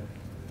 Amen.